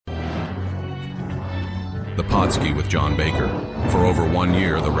The Podski with John Baker. For over 1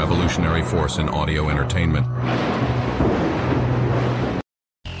 year, the revolutionary force in audio entertainment.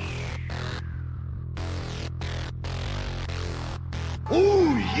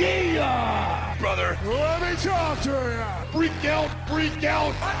 Ooh, yeah! Brother, Let me talk to you! Freak out, freak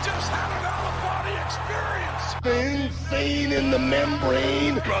out! I just had an out-of-body experience! Insane in the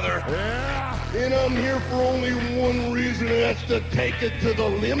membrane! Brother! Yeah! And I'm here for only one reason, and that's to take it to the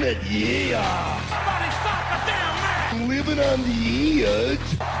limit, yeah! Somebody stop the damn man! I'm living on the edge.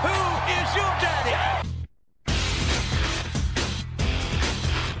 Who is your daddy?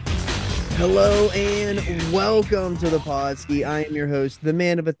 Hello and welcome to the Podski. I am your host, the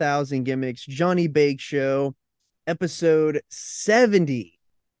man of 1,000 gimmicks, Johnny Bake Show, episode 70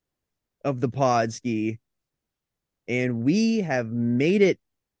 of the Podski. And we have made it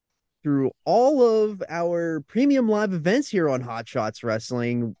through all of our premium live events here on Hot Shots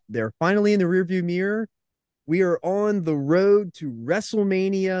Wrestling. They're finally in the rearview mirror. We are on the road to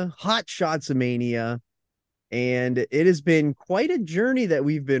WrestleMania, Hot Shots-a-Mania, and it has been quite a journey that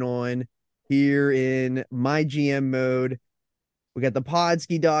we've been on here in MyGM mode. We got the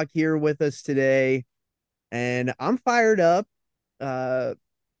Podski doc here with us today, and I'm fired up. But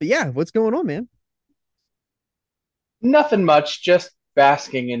yeah, what's going on, man? Nothing much, just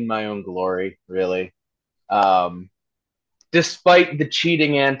basking in my own glory, really. Despite the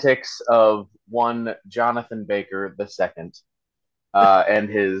cheating antics of one Jonathan Baker II, and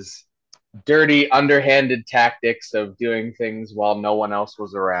his dirty, underhanded tactics of doing things while no one else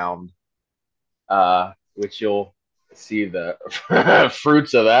was around, which you'll see the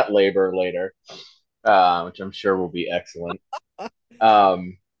fruits of that labor later, which I'm sure will be excellent.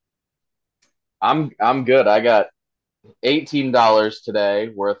 I'm good. I got $18 today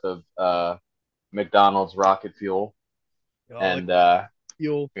worth of McDonald's rocket fuel. And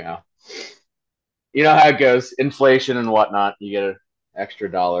fuel. You know how it goes, inflation and whatnot, you get an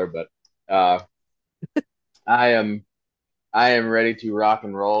extra dollar, but I am ready to rock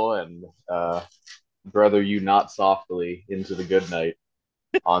and roll and brother you not softly into the good night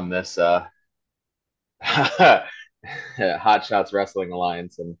on this Hot Shots Wrestling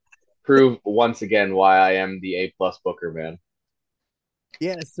Alliance and prove once again why I am the A+ booker, man.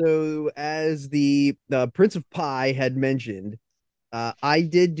 Yeah, so as the Prince of Pie had mentioned, I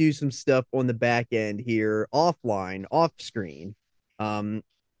did do some stuff on the back end here, offline, off screen.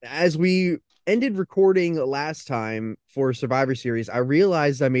 As we ended recording last time for Survivor Series, I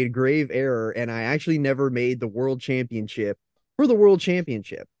realized I made a grave error and I actually never made the World Championship for the World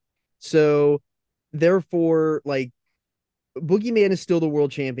Championship. So therefore, like, Boogeyman is still the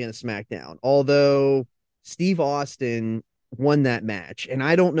world champion of SmackDown, although Steve Austin won that match. And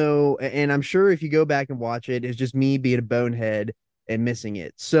I don't know, and I'm sure if you go back and watch it, it's just me being a bonehead and missing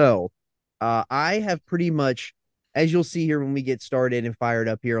it. So I have pretty much, as you'll see here when we get started and fired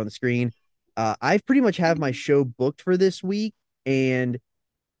up here on the screen, I've pretty much have my show booked for this week, and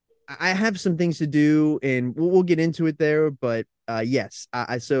I have some things to do, and we'll get into it there. But yes,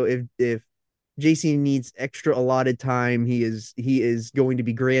 so if JC needs extra allotted time, he is going to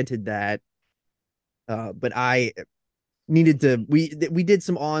be granted that. But I needed to we did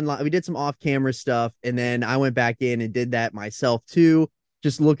some off camera stuff, and then I went back in and did that myself too,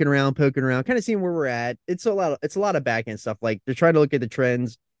 just looking around, poking around, kind of seeing where we're at. It's a lot of back end stuff, like to try to look at the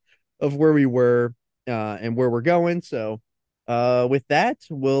trends of where we were and where we're going. So with that,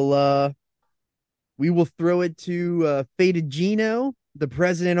 we will throw it to Faded Gino, the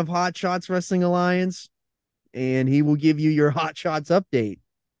president of Hot Shots Wrestling Alliance, and he will give you your Hot Shots update.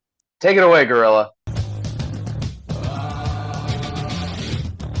 Take it away, Gorilla.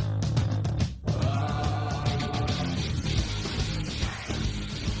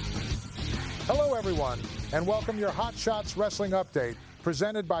 Hello, everyone, and welcome your Hot Shots Wrestling Update,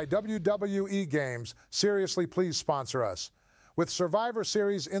 presented by WWE Games. Seriously, please sponsor us. With Survivor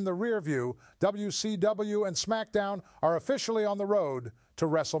Series in the rear view, WCW and SmackDown are officially on the road to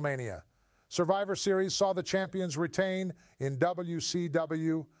WrestleMania. Survivor Series saw the champions retain in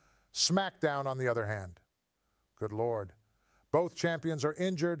WCW. SmackDown, on the other hand, good Lord, both champions are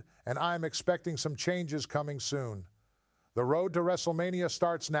injured, and I'm expecting some changes coming soon. The road to WrestleMania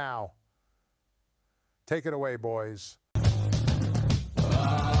starts now. Take it away, boys.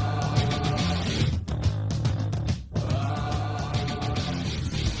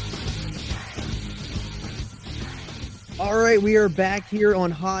 All right, we are back here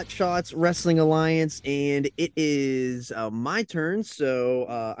on Hot Shots Wrestling Alliance, and it is my turn. So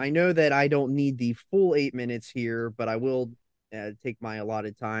I know that I don't need the full 8 minutes here, but I will take my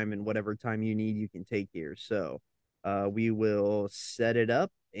allotted time, and whatever time you need, you can take here. So we will set it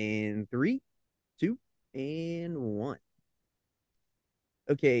up in 3, 2, And one.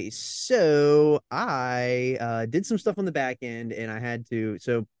 Okay, so I did some stuff on the back end and I had to.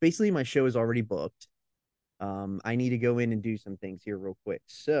 So basically, my show is already booked. I need to go in and do some things here real quick.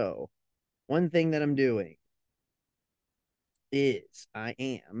 So, one thing that I'm doing is I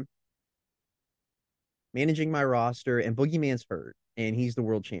am managing my roster, and Boogeyman's hurt, and he's the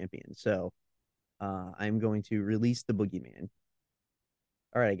world champion. So, I'm going to release the Boogeyman.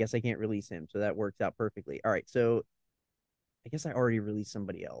 All right, I guess I can't release him, so that works out perfectly. All right, so I guess I already released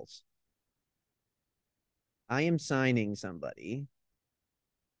somebody else. I am signing somebody.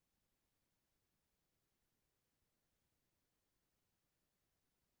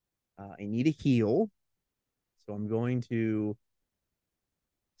 I need a heel, so I'm going to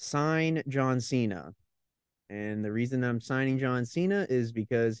sign John Cena. And the reason I'm signing John Cena is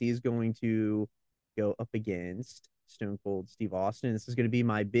because he's going to go up against Stone Cold Steve Austin. This is going to be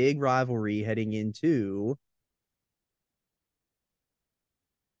my big rivalry heading into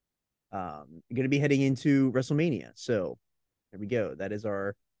going to be heading into WrestleMania. So there we go. That is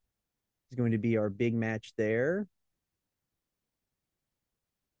going to be our big match there.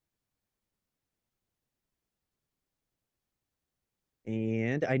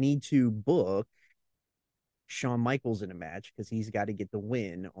 And I need to book Shawn Michaels in a match because he's got to get the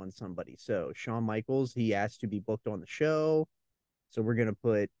win on somebody. So Shawn Michaels, he asked to be booked on the show. So we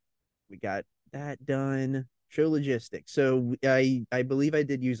got that done. Show logistics. So I believe I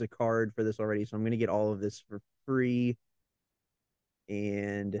did use a card for this already. So I'm going to get all of this for free.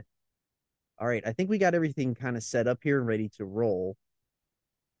 And all right, I think we got everything kind of set up here and ready to roll.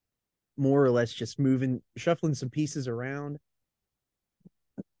 More or less just shuffling some pieces around.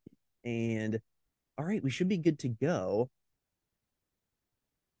 And all right, we should be good to go.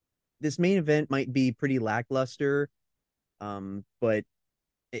 This main event might be pretty lackluster, but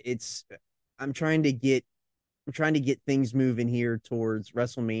it's I'm trying to get things moving here towards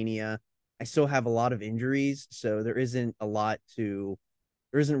WrestleMania. I still have a lot of injuries, so there isn't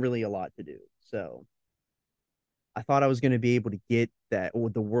really a lot to do. So I thought I was going to be able to get that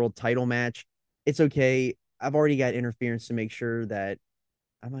with the world title match. It's okay. I've already got interference to make sure that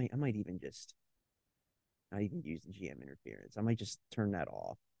I might even just not even use the GM interference. I might just turn that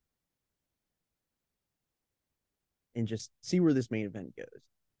off and just see where this main event goes.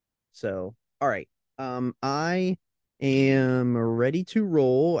 So, all right. I am ready to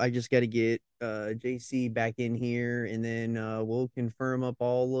roll. I just got to get JC back in here, and then we'll confirm up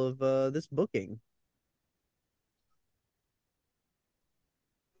all of this booking.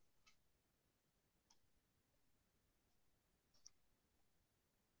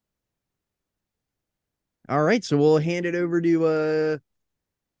 All right, so we'll hand it over to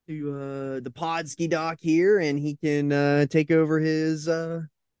the Podski doc here, and he can take over his.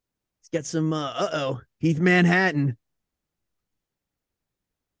 He's got some. Heath Manhattan.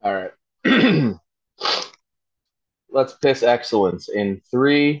 All right. Let's piss excellence in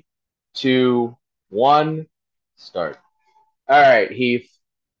 3, 2, 1, start. All right, Heath.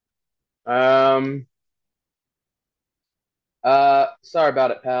 Sorry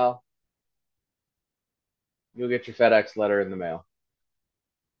about it, pal. You'll get your FedEx letter in the mail.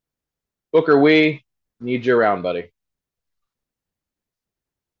 Booker, we need you around, buddy.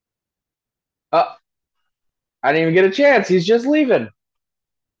 Oh, I didn't even get a chance. He's just leaving.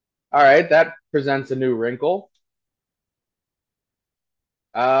 All right, that presents a new wrinkle.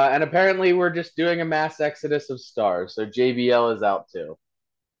 And apparently we're just doing a mass exodus of stars, so JBL is out too.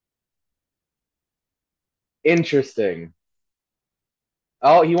 Interesting.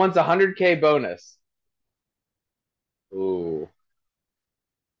 Oh, he wants a 100K bonus. Ooh.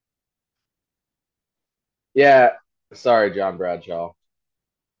 Yeah, sorry, John Bradshaw.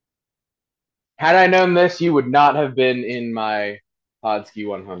 Had I known this, you would not have been in my Podski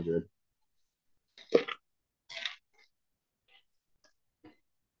 100.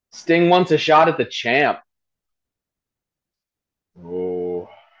 Sting wants a shot at the champ. Oh.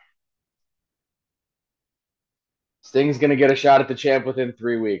 Sting's going to get a shot at the champ within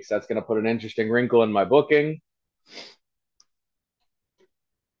 3 weeks. That's going to put an interesting wrinkle in my booking.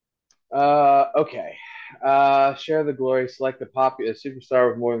 Okay. Share the glory. Select a superstar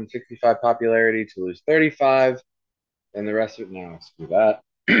with more than 65 popularity to lose 35. And the rest of it, no, screw that.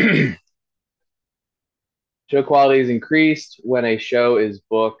 Show quality is increased when a show is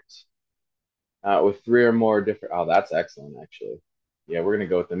booked with 3 or more different. Oh, that's excellent, actually. Yeah, we're going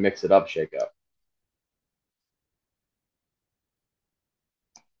to go with the mix it up, shake up.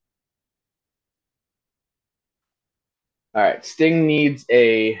 All right. Sting needs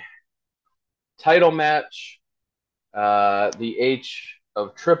a title match. The H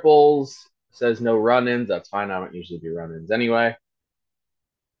of triples says no run-ins. That's fine. I don't usually do run-ins anyway.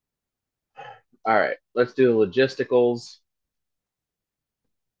 All right, let's do the logisticals.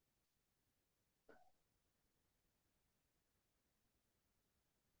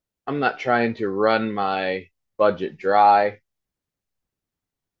 I'm not trying to run my budget dry,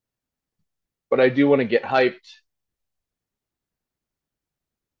 but I do want to get hyped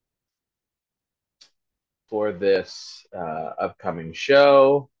for this upcoming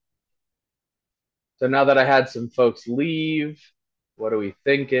show. So now that I had some folks leave, what are we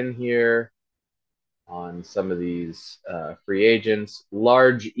thinking here on some of these free agents?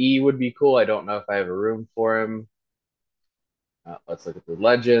 Large E would be cool. I don't know if I have a room for him. Let's look at the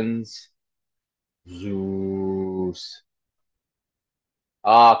legends. Zeus.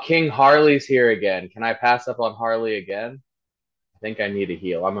 King Harley's here again. Can I pass up on Harley again? I think I need a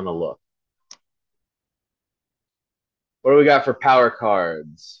heal. I'm going to look. What do we got for power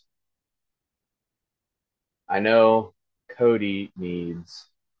cards? I know Cody needs.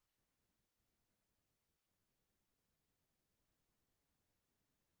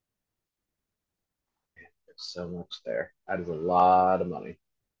 There's so much there. That is a lot of money.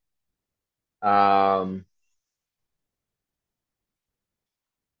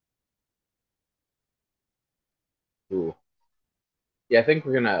 Ooh. Yeah, I think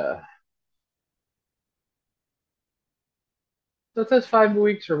we're gonna. So it says 5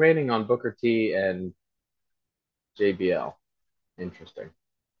 weeks remaining on Booker T and JBL. Interesting.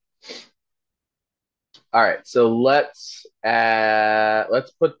 All right, so let's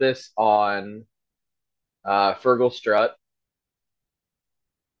put this on Fergal Strut.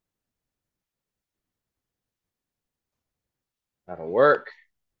 That'll work.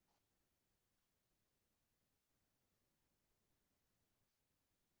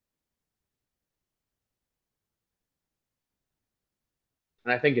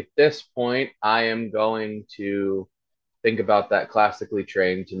 And I think at this point, I am going to think about that classically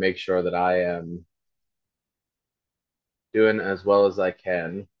trained to make sure that I am doing as well as I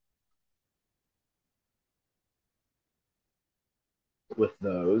can with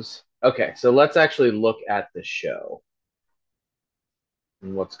those. Okay, so let's actually look at the show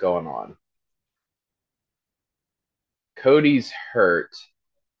and what's going on. Cody's hurt,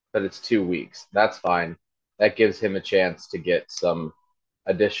 but it's 2 weeks. That's fine. That gives him a chance to get some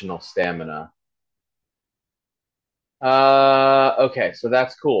additional stamina. Okay, so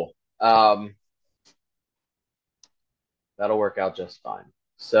that's cool. That'll work out just fine.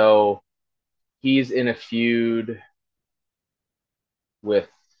 So he's in a feud with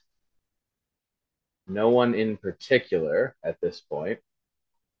no one in particular at this point.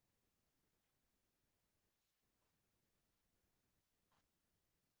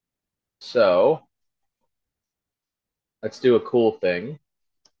 So let's do a cool thing.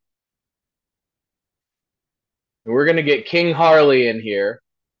 We're going to get King Harley in here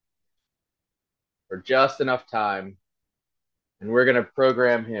for just enough time, and we're going to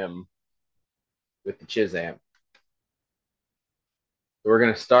program him with the Chizamp. We're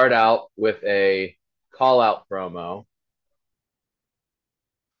going to start out with a call-out promo.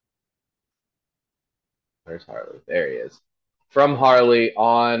 Where's Harley? There he is. From Harley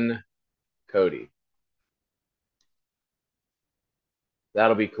on Cody.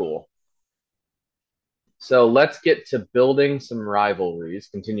 That'll be cool. So let's get to building some rivalries,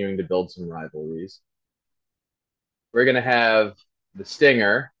 continuing to build some rivalries. We're going to have the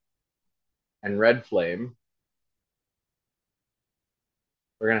Stinger and Red Flame.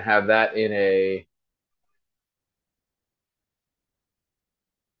 We're going to have that in a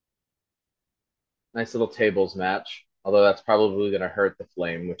nice little tables match, although that's probably going to hurt the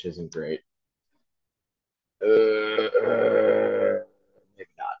Flame, which isn't great. Maybe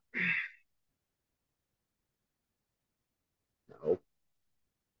not. No.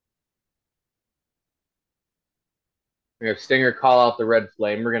 We have Stinger call out the Red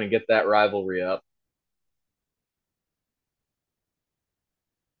Flame. We're going to get that rivalry up.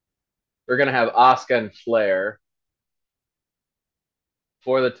 We're going to have Asuka and Flair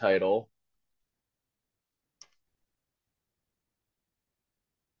for the title.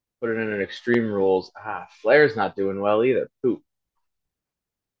 Put it in an Extreme Rules. Flair's not doing well either. Poop.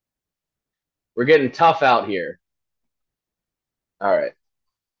 We're getting tough out here. All right.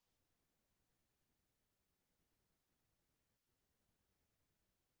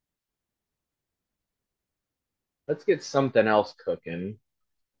 Let's get something else cooking.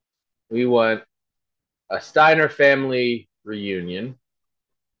 We want a Steiner family reunion.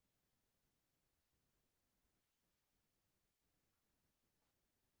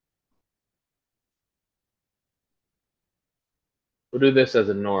 We'll do this as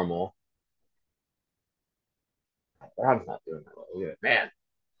a normal. Ron's not doing that well. Look at it. Man,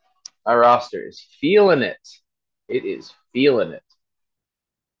 our roster is feeling it. It is feeling it.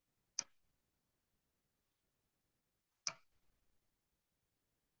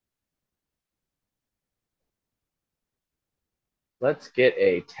 Let's get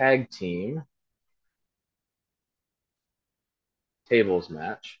a tag team tables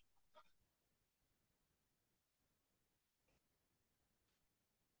match.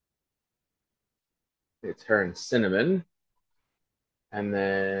 It's her and Cinnamon. And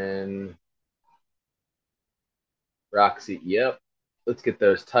then Roxy. Yep. Let's get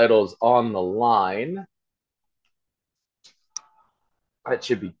those titles on the line. That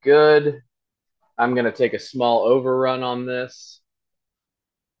should be good. I'm going to take a small overrun on this.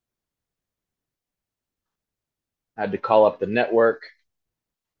 Had to call up the network.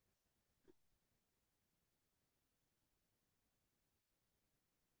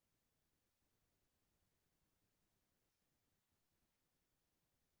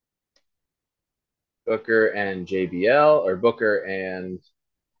 Booker and JBL, or Booker and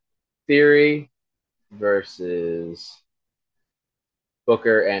Theory versus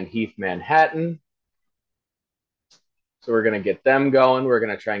Booker and Heath Manhattan. So we're going to get them going. We're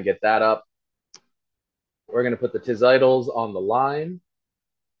going to try and get that up. We're going to put the Tiz Idols on the line.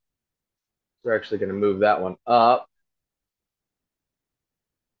 We're actually going to move that one up.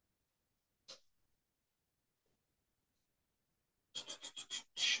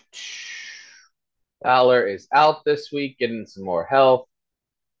 Fowler is out this week, getting some more health.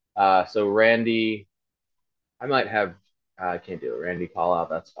 So Randy, I might have, I can't do it. Randy call out.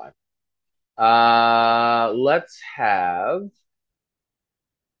 That's fine.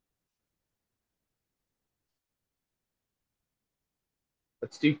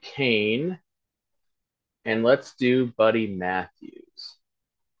 Let's do Kane, and let's do Buddy Matthews.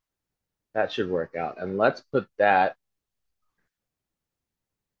 That should work out. And let's put that.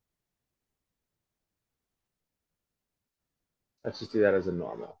 Let's just do that as a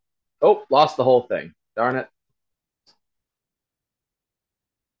normal. Oh, lost the whole thing. Darn it.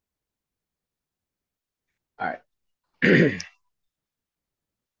 All right.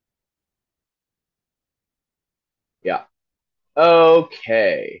 Yeah.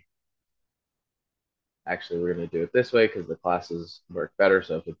 Okay. Actually, we're going to do it this way because the classes work better.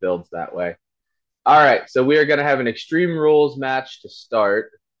 So if it builds that way. All right. So we are going to have an Extreme Rules match to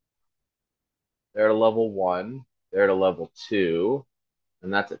start. They're at a level 1. They're at a level 2.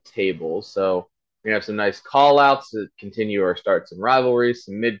 And that's a table. So we're going to have some nice call outs to continue or start some rivalries,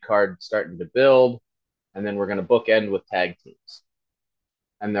 some mid card starting to build. And then we're going to bookend with tag teams.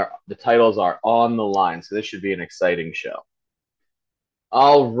 And the titles are on the line. So this should be an exciting show.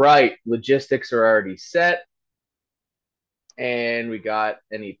 All right. Logistics are already set. And we got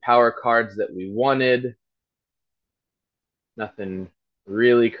any power cards that we wanted. Nothing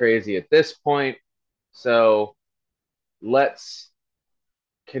really crazy at this point. So let's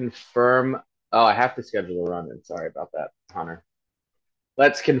confirm. Oh, I have to schedule a run-in. Sorry about that, Hunter.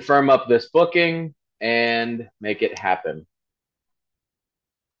 Let's confirm up this booking and make it happen.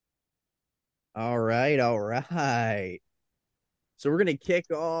 All right, all right. So we're gonna kick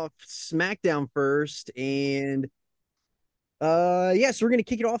off SmackDown first, and so we're gonna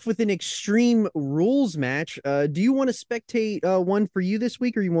kick it off with an Extreme Rules match. Do you want to spectate one for you this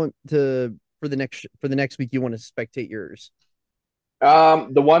week, or you want to for the next week you want to spectate yours?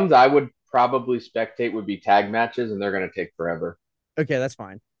 The ones I would probably spectate would be tag matches, and they're gonna take forever. Okay, that's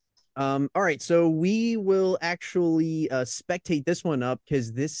fine. All right, so we will actually spectate this one up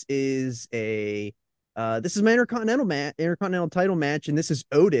because this is my intercontinental title match, and this is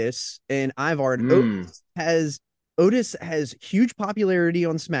Otis and Ivar. And Otis has huge popularity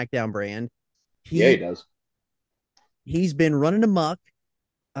on SmackDown brand. He does. He's been running amok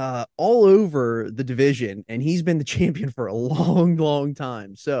all over the division, and he's been the champion for a long, long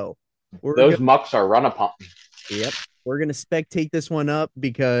time. So those mucks are run upon. Yep. We're going to spectate this one up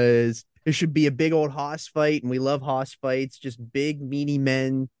because it should be a big old hoss fight, and we love hoss fights, just big, meaty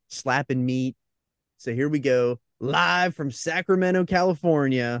men slapping meat. So here we go. Live from Sacramento,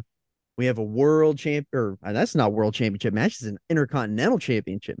 California. We have a world champ, or that's not world championship match. It's an intercontinental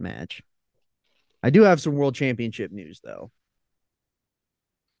championship match. I do have some world championship news, though.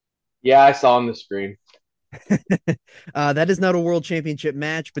 Yeah, I saw on the screen. That is not a world championship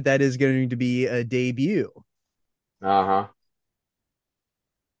match, but that is going to be a debut. Uh-huh.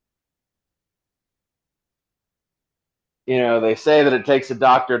 You know, they say that it takes a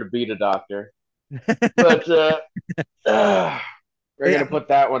doctor to beat a doctor. But we're going to put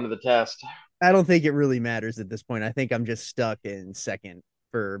that one to the test. I don't think it really matters at this point. I think I'm just stuck in second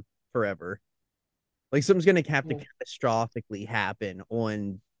for forever. Like something's gonna have to catastrophically happen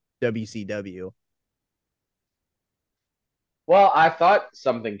on WCW. Well, I thought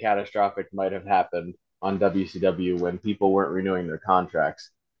something catastrophic might have happened on WCW when people weren't renewing their contracts,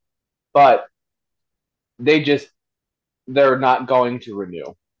 but they just they're not going to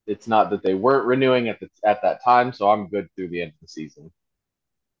renew. It's not that they weren't renewing at that time, so I'm good through the end of the season.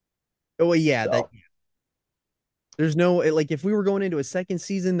 Oh well, yeah, that So there's no like if we were going into a second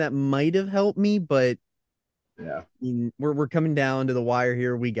season, that might have helped me, but yeah, I mean, we're coming down to the wire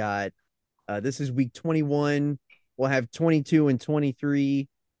here. We got this is week 21. We'll have 22 and 23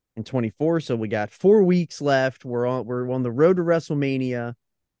 and 24. So we got 4 weeks left. We're on the road to WrestleMania.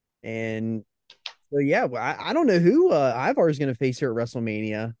 And so yeah, I don't know who Ivar is gonna face here at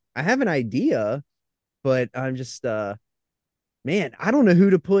WrestleMania. I have an idea, but I'm just man, I don't know who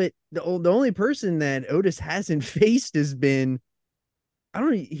to put. The only person that Otis hasn't faced has been I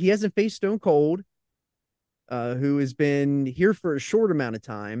don't know, he hasn't faced Stone Cold, who has been here for a short amount of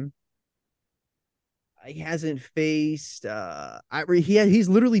time. He hasn't faced he's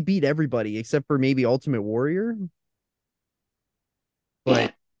literally beat everybody except for maybe Ultimate Warrior,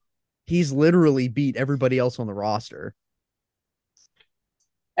 but he's literally beat everybody else on the roster.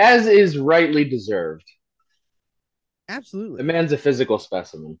 as is rightly deserved. The Absolutely. man's a physical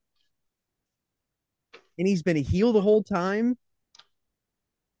specimen. And he's been a heel the whole time,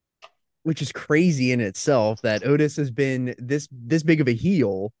 which is crazy in itself that Otis has been this big of a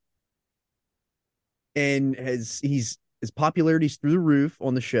heel and his popularity's through the roof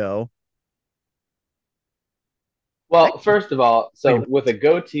on the show. Well, first of all, Wait, so with a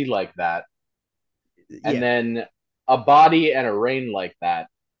goatee like that, and yeah, then a body and a reign like that,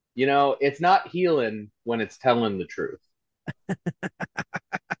 it's not healing when it's telling the truth.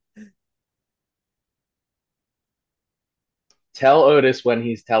 Tell Otis when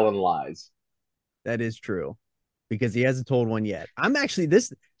he's telling lies. that is true because he hasn't told one yet. I'm actually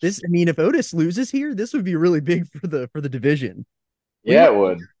this. I mean, if Otis loses here, this would be really big for the division. We Yeah, might it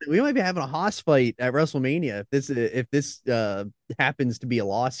would. we might be having a hoss fight at WrestleMania if this happens to be a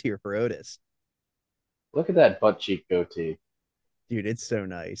loss here for Otis. Look at that butt cheek goatee. Dude, it's so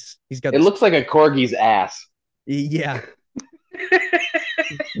nice. He's got It looks like a corgi's ass. yeah,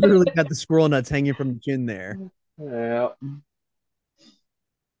 literally got the squirrel nuts hanging from the chin there. Yeah.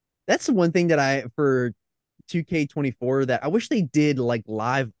 That's the one thing that I for 2K24 that I wish they did like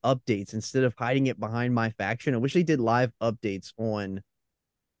live updates instead of hiding it behind my faction. I wish they did live updates on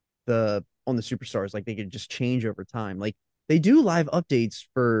the superstars. Like they could just change over time. Like they do live updates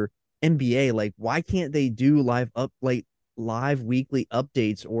for NBA. Like why can't they do live weekly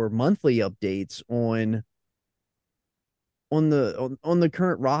updates or monthly updates on the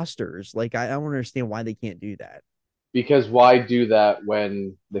current rosters? Like I don't understand why they can't do that. Because why do that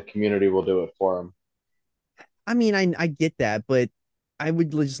when the community will do it for him? I mean, I get that, but I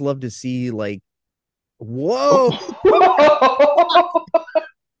would just love to see like, whoa, The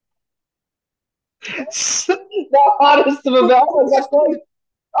hottest of them all.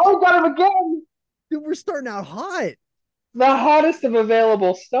 Oh, got him again. dude, we're starting out hot. The hottest of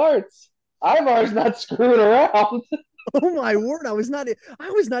available starts. Ivar's not screwing around. Oh my word, I was not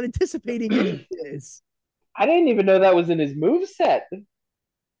anticipating any of this. I didn't even know that was in his move set.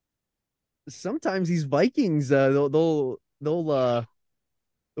 Sometimes these Vikings, they'll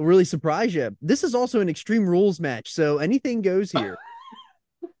really surprise you. This is also an Extreme Rules match, so anything goes here.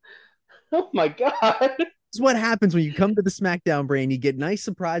 Oh my god. This is what happens when you come to the SmackDown brand. You get nice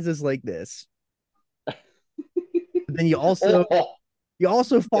surprises like this. But then you also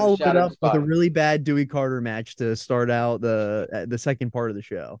follow it up with a really bad Dewey Carter match to start out the second part of the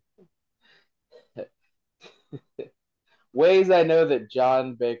show. Ways I know that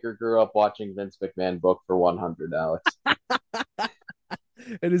John Baker grew up watching Vince McMahon book for 100, Alex.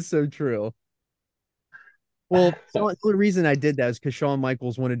 It is so true. Well, the only reason I did that is because Shawn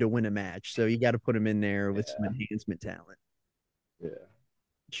Michaels wanted to win a match, so you got to put him in there with some enhancement talent. Yeah.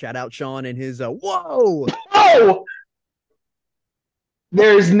 Shout out Shawn and his whoa! Oh!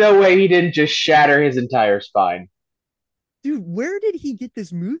 There's no way he didn't just shatter his entire spine. Dude, where did he get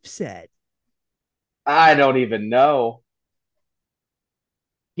this move set? I don't even know.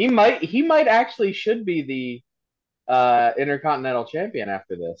 He might actually should be the Intercontinental Champion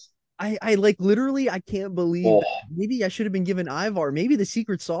after this. I like literally I can't believe Oh. that. Maybe I should have been given Ivar. Maybe the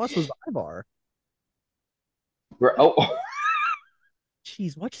secret sauce was Ivar. Oh.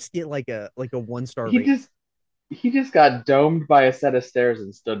 Jeez, watch us get like a 1-star He rating. just got domed by a set of stairs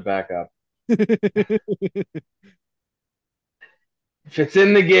and stood back up. If it's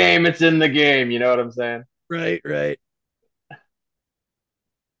in the game, it's in the game. You know what I'm saying? Right.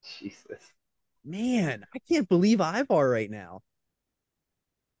 Jesus. Man, I can't believe Ivar right now.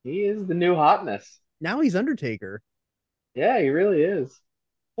 He is the new hotness. Now he's Undertaker. Yeah, he really is.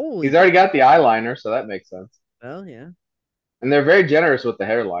 Holy He's already got the eyeliner, so that makes sense. well, yeah. And they're very generous with the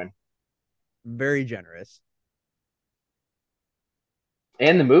hairline Very generous.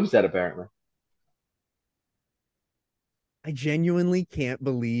 and the moveset, apparently. I genuinely can't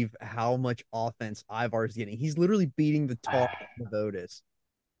believe how much offense Ivar's getting. He's literally beating the tar out of Otis.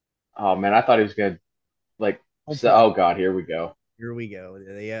 Oh man, I thought he was gonna like. So, oh god, here we go. Here we go.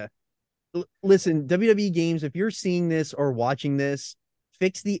 Yeah. Listen, WWE games, if you're seeing this or watching this,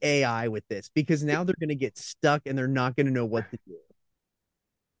 fix the AI with this because now they're going to get stuck and they're not going to know what to do.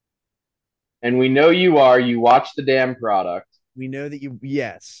 And we know you are. You watch the damn product. We know that you,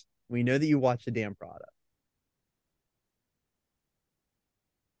 yes, we know that you watch the damn product.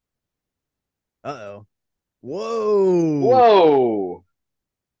 Uh-oh. Whoa. Whoa.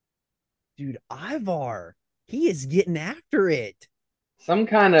 Dude, Ivar, he is getting after it. Some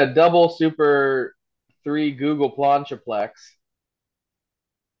kind of double super 3 Google Planchaplex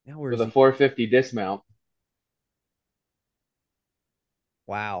Now with a 450 dismount.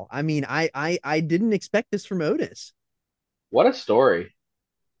 Wow. I mean, I didn't expect this from Otis. What a story.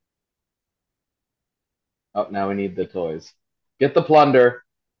 Oh, now we need the toys. Get the plunder.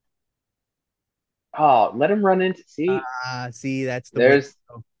 Oh, let him run into. See, that's the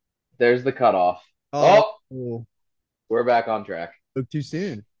there's the cutoff. Oh, we're back on track. spoke too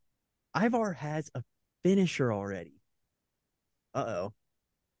soon. Ivar has a finisher already. Uh-oh.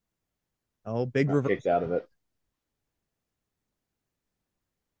 Oh, big reverse. Kicked out of it.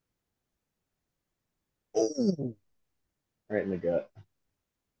 Oh, right in the gut.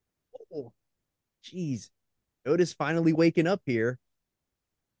 Oh, jeez. Otis finally waking up here.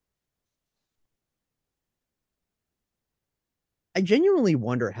 I genuinely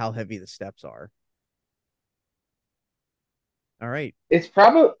wonder how heavy the steps are. All right. It's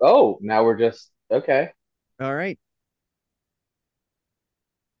probably. Oh, now we're just okay. All right.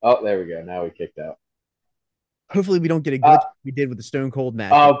 Oh, there we go. Now we kicked out. Hopefully, we don't get a glitch we did with the Stone Cold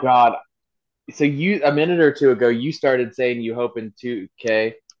match. Oh God. So you a minute or two ago, you started saying you hope in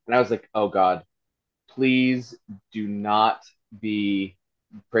 2K, and I was like, oh God, please do not be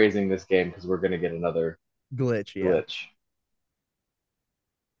praising this game because we're gonna get another glitch. Yeah. Glitch.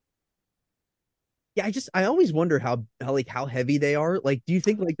 Yeah, I always wonder how heavy they are. Like, do you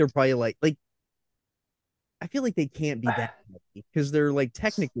think like they're probably like I feel like they can't be that heavy because they're like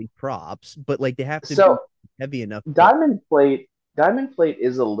technically props, but like they have to be heavy enough. Diamond plate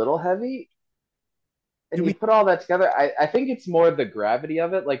is a little heavy. And you put all that together, I think it's more the gravity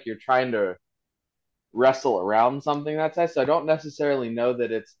of it, like you're trying to wrestle around something that size. So I don't necessarily know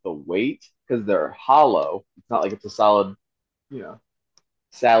that it's the weight because they're hollow. It's not like it's a solid,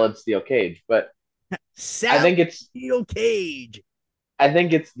 salad steel cage. But I think it's steel cage. I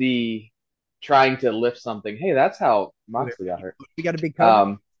think it's the trying to lift something. Hey, that's how Moxley got hurt. We got a big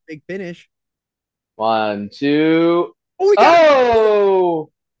cover, big finish. 1, 2.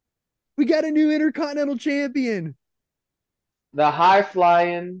 Oh, we got a new Intercontinental Champion. The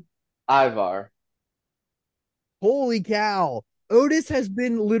high-flying Ivar. Holy cow. Otis has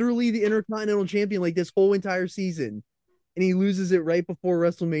been literally the Intercontinental Champion like this whole entire season, and he loses it right before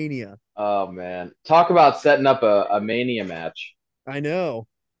WrestleMania. Oh, man. Talk about setting up a Mania match. I know.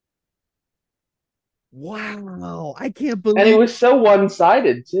 Wow. I can't believe And it was so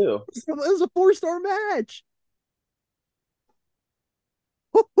one-sided, too. It was a 4-star match.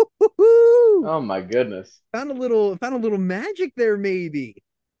 Oh my goodness! Found a little magic there, maybe.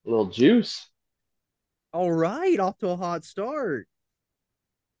 A little juice. All right, off to a hot start.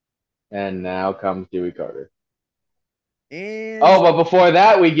 And now comes Dewey Carter. And but before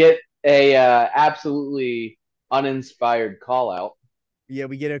that, we get a absolutely uninspired call out. Yeah,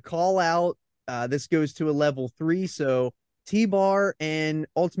 we get a call out. This goes to a level 3, so T-Bar and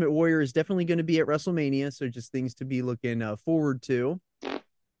Ultimate Warrior is definitely going to be at WrestleMania, so just things to be looking forward to.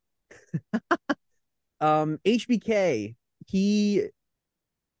 HBK, he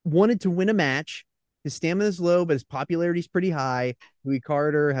wanted to win a match. His stamina is low, but his popularity is pretty high. Dewey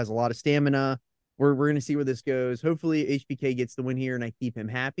Carter has a lot of stamina. We're going to see where this goes. Hopefully HBK gets the win here and I keep him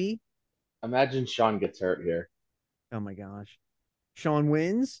happy. Imagine Sean gets hurt here. Oh my gosh. Sean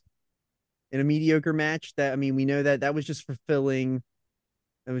wins in a mediocre match. We know that was just fulfilling.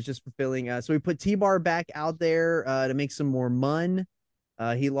 So we put T-Bar back out there to make some more mun.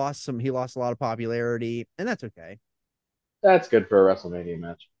 He lost a lot of popularity, and that's okay. That's good for a WrestleMania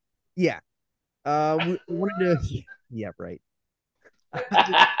match. Yeah. We wanted to. Yeah, right.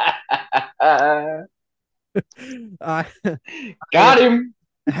 Got him.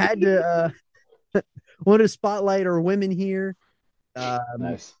 Had to want to spotlight our women here. Um,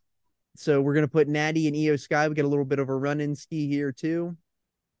 Nice. so we're gonna put Natty and Io Sky. We get a little bit of a run-in ski here too.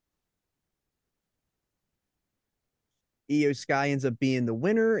 Io Sky ends up being the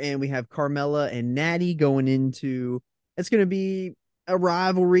winner, and we have Carmella and Natty going into. It's going to be a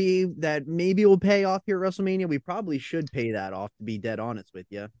rivalry that maybe will pay off here at WrestleMania. We probably should pay that off, to be dead honest with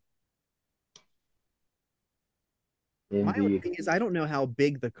you. My only Indeed. thing is, I don't know how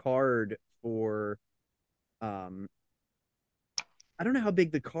big the card for, um, I don't know how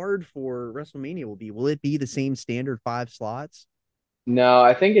big the card for WrestleMania will be. Will it be the same standard 5 slots? No,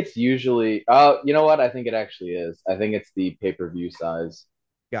 I think it's usually. Oh, you know what? I think it actually is. I think it's the pay-per-view size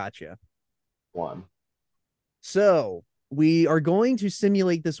Gotcha. one. So we are going to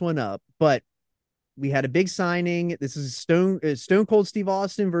simulate this one up, but we had a big signing. This is Stone Cold Steve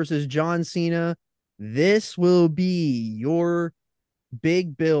Austin versus John Cena. This will be your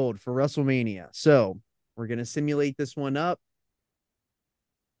big build for WrestleMania. So we're gonna simulate this one up.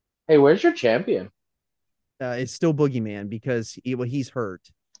 Hey, where's your champion? It's still Boogeyman because he's hurt.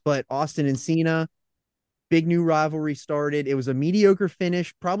 But Austin and Cena, big new rivalry started. It was a mediocre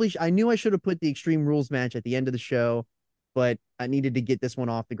finish. Probably I knew I should have put the Extreme Rules match at the end of the show, but I needed to get this one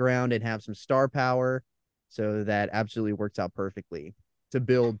off the ground and have some star power. So that absolutely works out perfectly to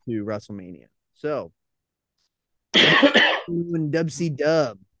build to WrestleMania. So, Dub C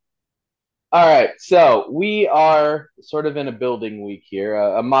Dub. All right, so we are sort of in a building week here,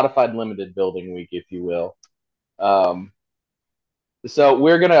 a modified limited building week, if you will. So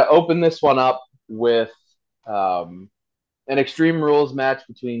we're gonna open this one up with an Extreme Rules match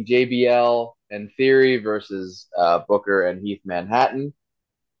between JBL and Theory versus Booker and Heath Manhattan.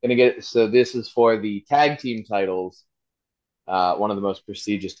 So this is for the tag team titles, one of the most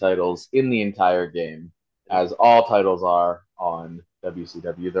prestigious titles in the entire game, as all titles are on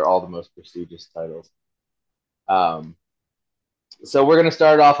WCW. They're all the most prestigious titles. So we're gonna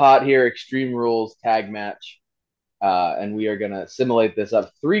start off hot here, Extreme Rules tag match. And we are going to simulate this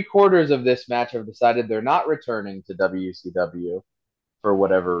up. 3/4 of this match have decided they're not returning to WCW for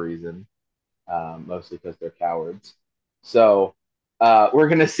whatever reason, mostly because they're cowards. So we're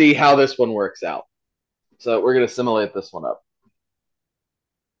going to see how this one works out. So we're going to simulate this one up.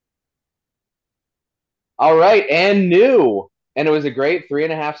 All right, and new. And it was a great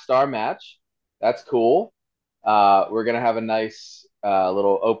 3.5-star match. That's cool. We're going to have a nice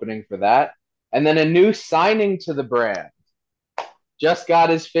little opening for that. And then a new signing to the brand. Just got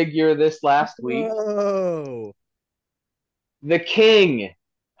his figure this last week. Whoa. The King,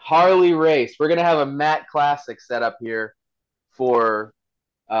 Harley Race. We're going to have a Matt Classic set up here for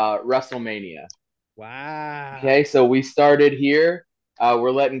WrestleMania. Wow. Okay, so we started here.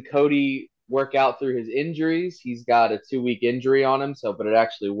 We're letting Cody work out through his injuries. He's got a 2-week injury on him, but it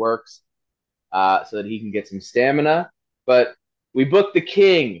actually works so that he can get some stamina. But we booked the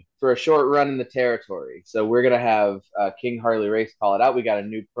King for a short run in the territory. So we're going to have King Harley Race call it out. We got a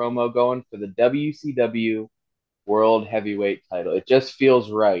new promo going for the WCW World Heavyweight title. It just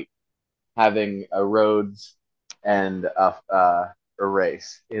feels right having a Rhodes and a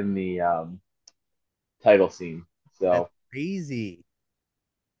Race in the title scene. So that's crazy.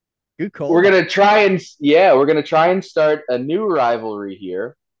 Good call. We're going to try and start a new rivalry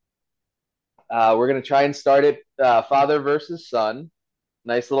here. We're going to try and start it father versus son.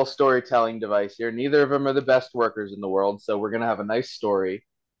 Nice little storytelling device here. Neither of them are the best workers in the world, so we're going to have a nice story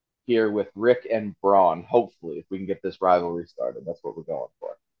here with Rick and Braun, hopefully, if we can get this rivalry started. That's what we're going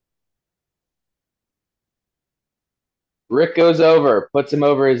for. Rick goes over, puts him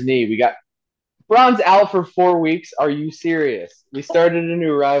over his knee. We got Braun's out for 4 weeks. Are you serious? We started a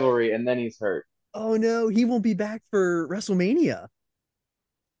new rivalry, and then he's hurt. Oh, no, he won't be back for WrestleMania.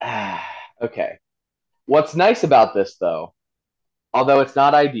 Okay. What's nice about this, though, although it's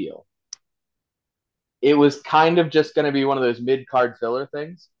not ideal, it was kind of just going to be one of those mid-card filler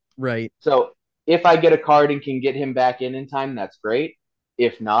things. Right. So if I get a card and can get him back in time, that's great.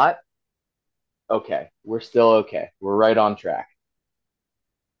 If not, okay. We're still okay. We're right on track.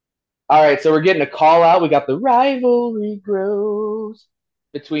 All right, so we're getting a call out. We got the rivalry grows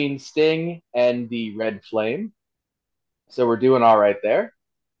between Sting and the Red Flame. So we're doing all right there.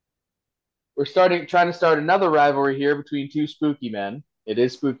 We're trying to start another rivalry here between two spooky men. It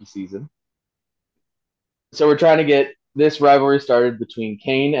is spooky season. So we're trying to get this rivalry started between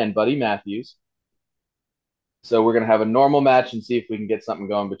Kane and Buddy Matthews. So we're going to have a normal match and see if we can get something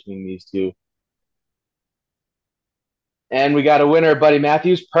going between these two. And we got a winner, Buddy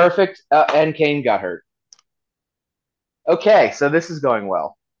Matthews. Perfect. And Kane got hurt. Okay, so this is going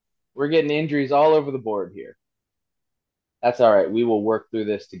well. We're getting injuries all over the board here. That's all right. We will work through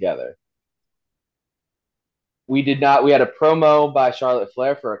this together. We did not. We had a promo by Charlotte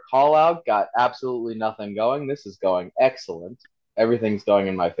Flair for a call out. Got absolutely nothing going. This is going excellent. Everything's going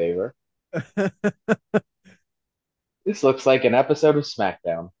in my favor. This looks like an episode of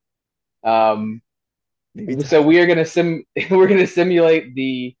SmackDown. So we are gonna we're gonna simulate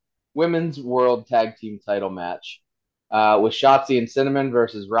the women's world tag team title match with Shotzi and Cinnamon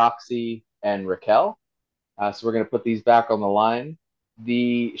versus Roxy and Raquel. So we're gonna put these back on the line.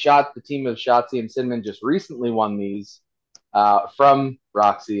 The team of Shotzi and Cinnamon just recently won these from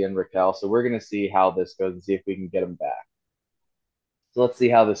Roxy and Raquel. So we're gonna see how this goes and see if we can get them back. So let's see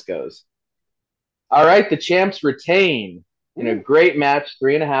how this goes. All right, the champs retain in a great match,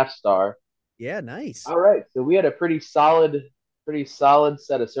 3.5 star. Yeah, nice. All right, so we had a pretty solid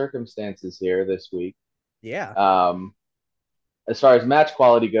set of circumstances here this week. Yeah. As far as match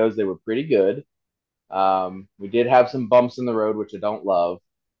quality goes, they were pretty good. We did have some bumps in the road, which I don't love,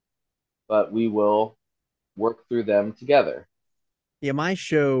 but we will work through them together. Yeah, my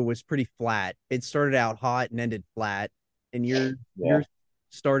show was pretty flat. It started out hot and ended flat, and yours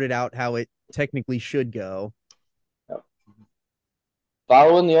started out how it technically should go. Yep.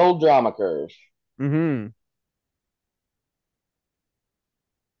 Following the old drama curve. Mm-hmm.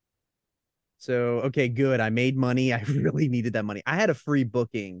 So, okay, good. I made money. I really needed that money. I had a free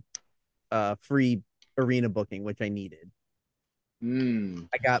booking, free arena booking, which I needed.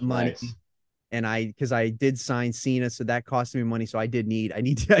 I got money, nice. and because I did sign Cena, so that cost me money. So I did need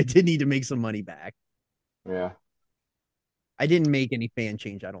to make some money back. Yeah. I didn't make any fan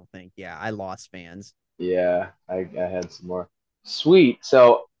change, I don't think. Yeah, I lost fans. Yeah, I had some more. Sweet.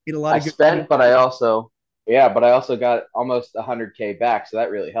 So I spent, but I also got almost 100K back, so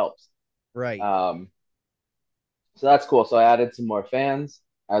that really helps. Right. So that's cool. So I added some more fans,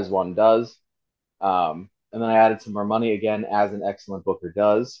 as one does. And then I added some more money again, as an excellent booker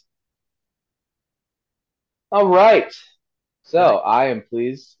does. All right. So I am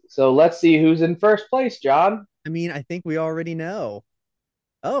pleased. So let's see who's in first place, John. I mean, I think we already know.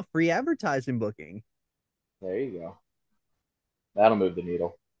 Oh, free advertising booking. There you go. That'll move the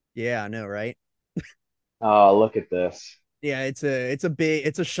needle. Yeah, I know, right? Oh, look at this. Yeah, it's a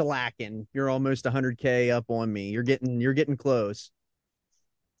shellacking. You're almost 100K up on me. You're getting close.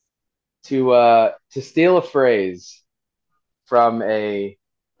 To steal a phrase from a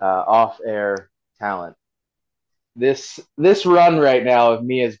off-air talent. This run right now of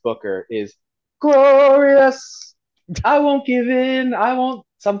me as Booker is glorious. I won't give in. I won't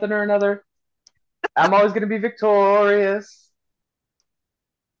something or another. I'm always going to be victorious.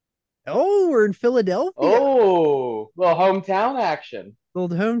 Oh, we're in Philadelphia. Oh, little hometown action.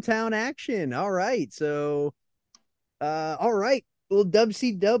 Little hometown action. All right. So, all right. Little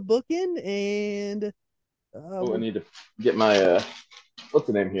WC booking and. I need to get my what's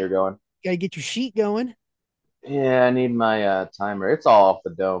the name here going? Gotta get your sheet going. Yeah, I need my timer. It's all off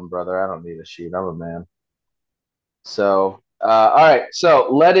the dome, brother. I don't need a sheet. I'm a man. So, all right. So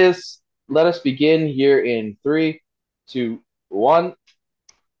let us begin here in 3, 2, 1.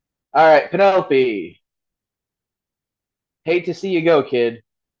 All right, Penelope. Hate to see you go, kid.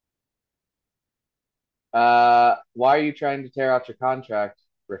 Why are you trying to tear out your contract,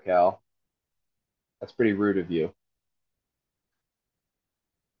 Raquel? That's pretty rude of you.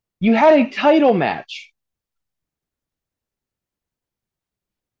 You had a title match.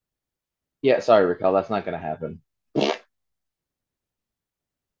 Yeah, sorry, Raquel. That's not going to happen.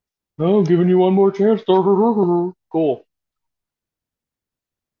 Oh, giving you one more chance. Cool.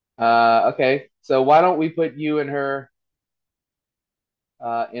 Okay. So why don't we put you and her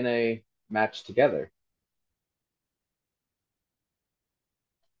in a match together?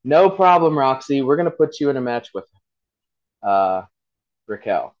 No problem, Roxy. We're gonna put you in a match with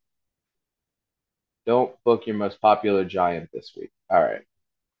Raquel. Don't book your most popular giant this week. All right.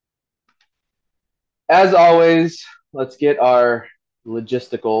 As always, let's get our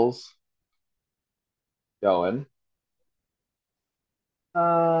logisticals going.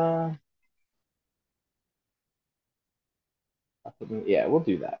 Yeah, we'll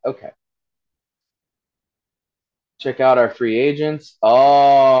do that. Okay. Check out our free agents.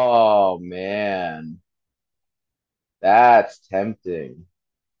 Oh, man. That's tempting.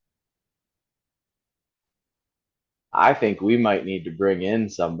 I think we might need to bring in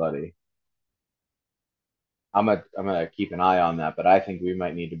somebody. I'm gonna keep an eye on that, but I think we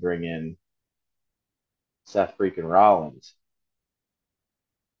might need to bring in Seth freaking Rollins.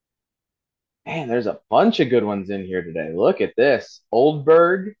 Man, there's a bunch of good ones in here today. Look at this.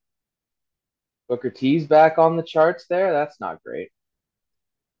 Oldberg. Booker T's back on the charts there. That's not great.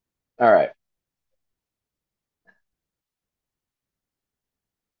 All right.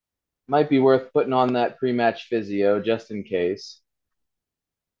 Might be worth putting on that pre-match physio just in case.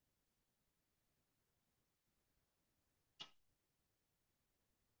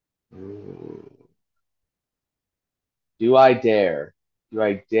 Ooh. Do I dare? Do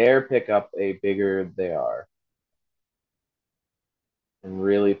I dare pick up a bigger they are and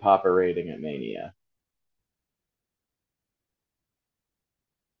really pop a rating at Mania?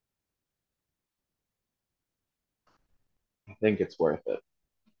 I think it's worth it.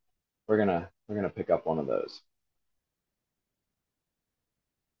 We're gonna pick up one of those.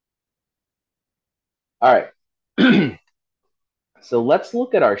 All right. So let's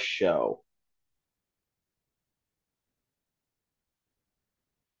look at our show.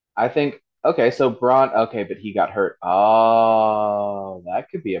 I think okay, so Braun okay, but he got hurt. Oh, that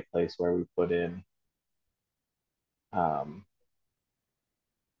could be a place where we put in all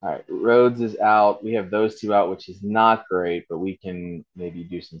right, Rhodes is out. We have those two out, which is not great, but we can maybe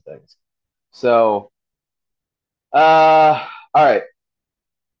do some things. So, all right,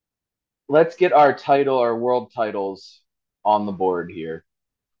 let's get our title, our world titles on the board here.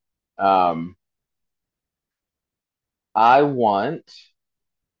 Um, I want.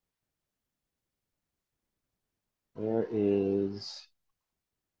 Where is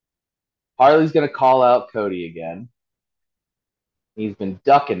Harley's going to call out Cody again? He's been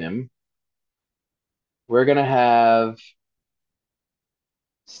ducking him. We're going to have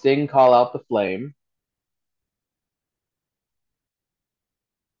Sting call out the Flame.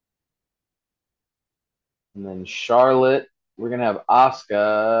 And then Charlotte, we're going to have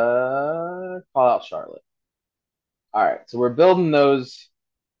Asuka call out Charlotte. All right, so we're building those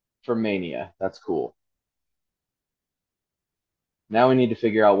for Mania. That's cool. Now we need to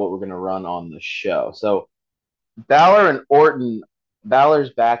figure out what we're going to run on the show. So Balor and Orton, Balor's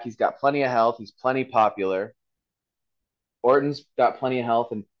back. He's got plenty of health. He's plenty popular. Orton's got plenty of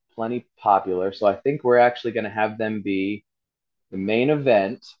health and plenty popular. So I think we're actually going to have them be the main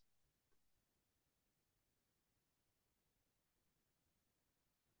event.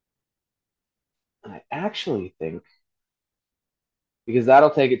 I actually think because that'll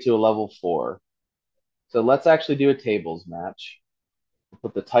take it to a level 4. So let's actually do a tables match. We'll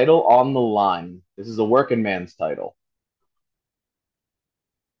put the title on the line. This is a working man's title.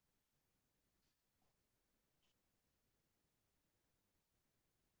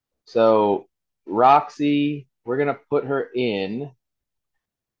 So Roxy, we're going to put her in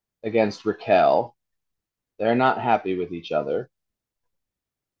against Raquel. They're not happy with each other.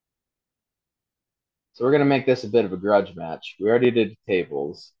 So we're going to make this a bit of a grudge match. We already did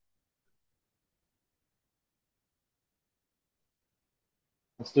tables.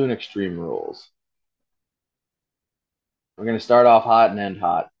 Let's do an Extreme Rules. We're going to start off hot and end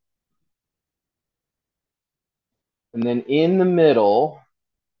hot. And then in the middle,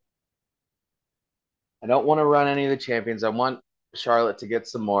 I don't want to run any of the champions. I want Charlotte to get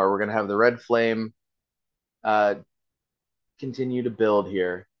some more. We're going to have the Red Flame continue to build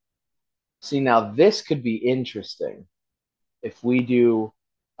here. See, now this could be interesting if we do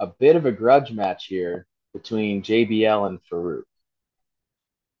a bit of a grudge match here between JBL and Farouk.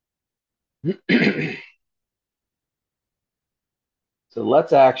 So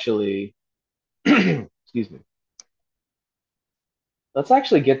let's actually, excuse me, let's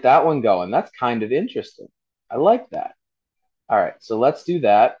actually get that one going. That's kind of interesting. I like that. All right, so let's do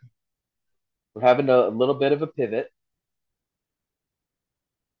that. We're having a little bit of a pivot.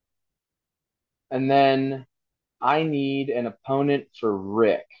 And then I need an opponent for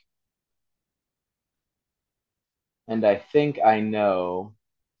Rick. And I think I know.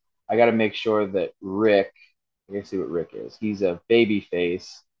 I got to make sure that Rick, I can see what Rick is. He's a baby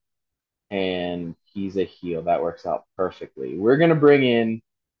face and he's a heel. That works out perfectly. We're going to bring in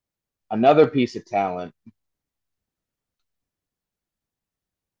another piece of talent.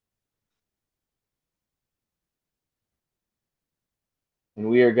 And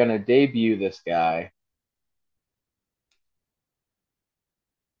we are going to debut this guy.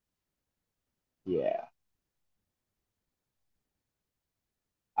 Yeah.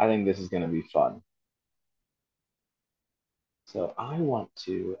 I think this is going to be fun. So I want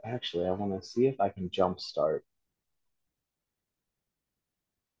to see if I can jumpstart.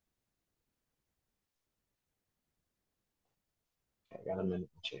 Okay, I got a minute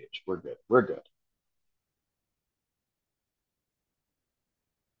to change. We're good. We're good.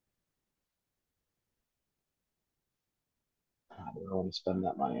 I don't want to spend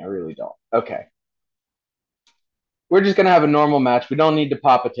that money. I really don't. Okay. We're just going to have a normal match. We don't need to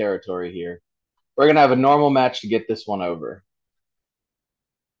pop a territory here. We're going to have a normal match to get this one over.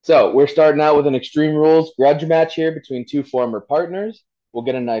 So we're starting out with an Extreme Rules grudge match here between two former partners. We'll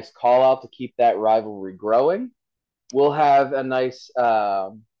get a nice call out to keep that rivalry growing. We'll have a nice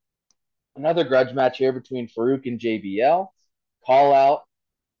another grudge match here between Farouk and JBL. Call out.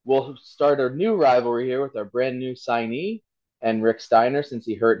 We'll start a new rivalry here with our brand new signee and Rick Steiner, since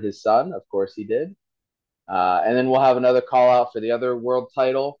he hurt his son. Of course he did. And then we'll have another call out for the other world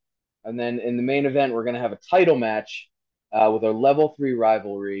title. And then in the main event, we're going to have a title match with our level 3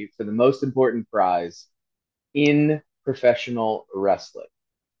 rivalry for the most important prize in professional wrestling.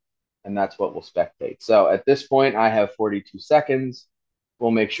 And that's what we'll spectate. So at this point, I have 42 seconds.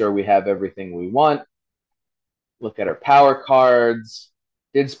 We'll make sure we have everything we want. Look at our power cards.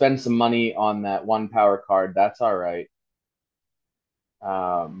 Did spend some money on that one power card. That's all right.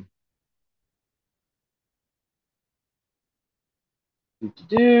 Got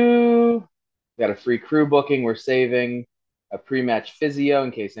a free crew booking. We're saving a pre-match physio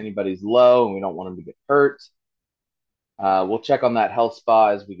in case anybody's low and we don't want them to get hurt. We'll check on that health spa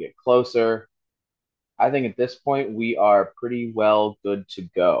as we get closer. I think at this point we are pretty well good to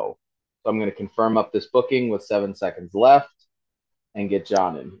go. So I'm going to confirm up this booking with 7 seconds left and get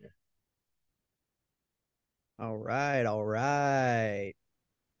John in here. All right, all right.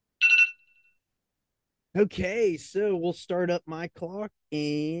 Okay, so we'll start up my clock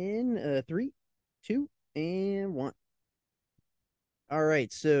in 3, 2, and 1. All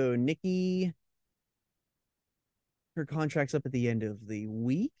right, so Nikki, her contract's up at the end of the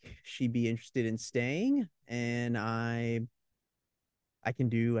week. She'd be interested in staying, and I can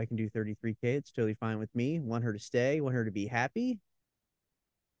do 33K. It's totally fine with me. Want her to stay, want her to be happy.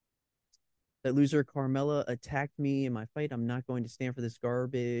 That loser Carmella attacked me in my fight. I'm not going to stand for this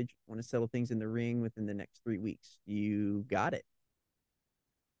garbage. I want to settle things in the ring within the next 3 weeks. You got it.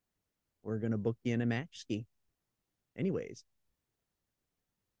 We're going to book you in a match ski. Anyways.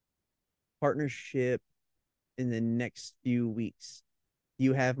 Partnership in the next few weeks.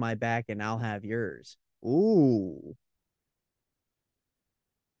 You have my back and I'll have yours. Ooh.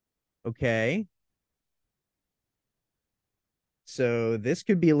 Okay. So this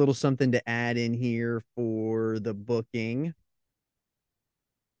could be a little something to add in here for the booking.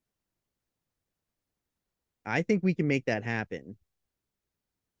 I think we can make that happen.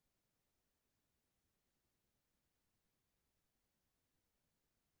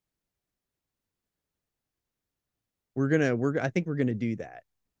 I think we're gonna do that.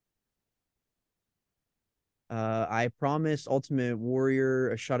 I promise Ultimate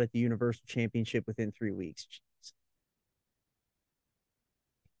Warrior a shot at the Universal Championship within 3 weeks. Jeez.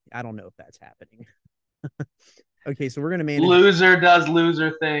 I don't know if that's happening. Okay, so we're gonna manage. Loser does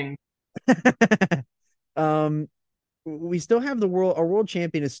loser thing. We still have our world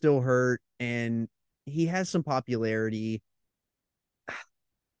champion is still hurt, and he has some popularity.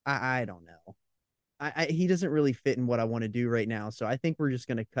 I don't know. He doesn't really fit in what I want to do right now, so I think we're just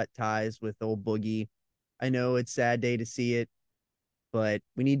gonna cut ties with old Boogie. I know it's a sad day to see it, but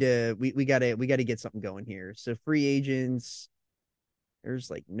we gotta get something going here. So free agents,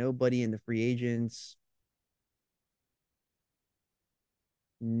 there's like nobody in the free agents.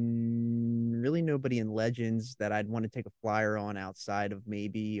 Really nobody in Legends that I'd want to take a flyer on outside of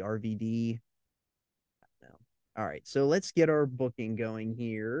maybe RVD. No. All right, so let's get our booking going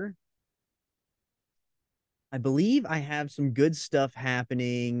here. I believe I have some good stuff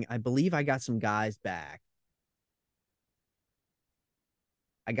happening. I believe I got some guys back.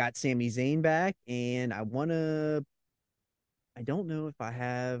 I got Sami Zayn back, and I don't know if I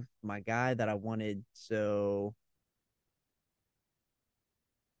have my guy that I wanted, so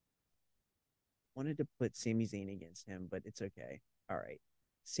wanted to put Sami Zayn against him, but it's okay. All right.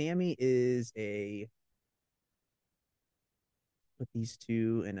 Sami is put these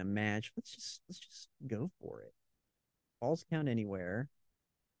two in a match. Let's just go for it. Falls count anywhere.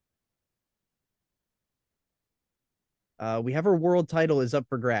 We have our world title is up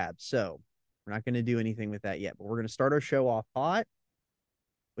for grabs, so we're not going to do anything with that yet, but we're going to start our show off hot.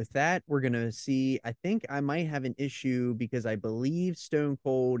 With that, we're going to see, I think I might have an issue because I believe Stone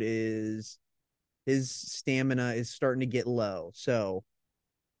Cold his stamina is starting to get low. So,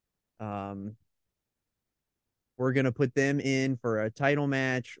 we're going to put them in for a title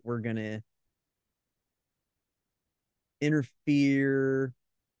match. We're going to interfere.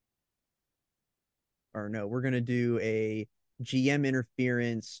 Or no, we're going to do a GM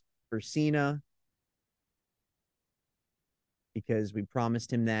interference for Cena because we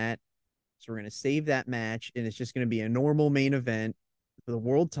promised him that. So we're going to save that match, and it's just going to be a normal main event for the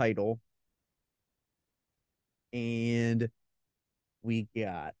world title. And we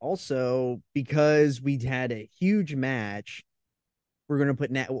got also, because we had a huge match, we're going to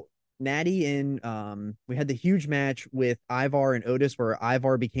put Natty and we had the huge match with Ivar and Otis where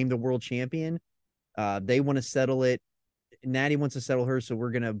Ivar became the world champion. They want to settle it. Natty wants to settle hers, so we're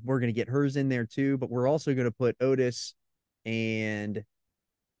gonna get hers in there too. But we're also gonna put Otis and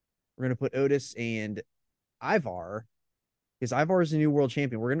Ivar because Ivar is the new world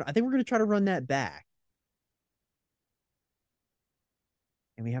champion. I think we're gonna try to run that back.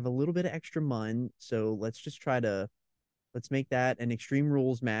 And we have a little bit of extra mun, so let's make that an Extreme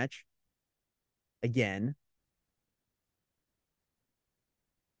Rules match again.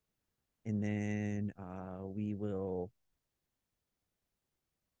 And then we will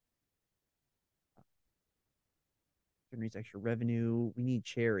generates extra revenue. We need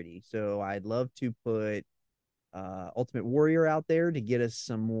charity. So I'd love to put Ultimate Warrior out there to get us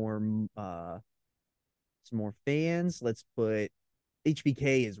some more fans. Let's put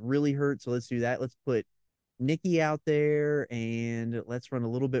HBK is really hurt, so let's do that. Let's put Nikki out there and let's run a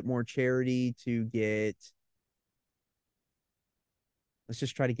little bit more charity to get. Let's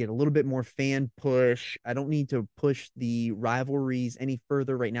just try to get a little bit more fan push. I don't need to push the rivalries any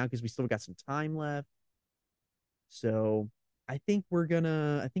further right now because we still got some time left. So I think we're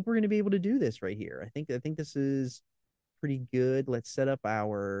gonna be able to do this right here. I think this is pretty good. Let's set up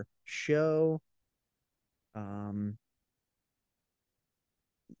our show.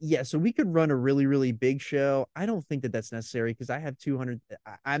 Yeah, so we could run a really, really big show. I don't think that that's necessary because I have 200.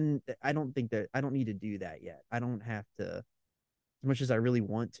 I don't think that I don't need to do that yet. I don't have to, as much as I really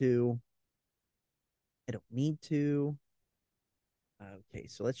want to. I don't need to. Okay,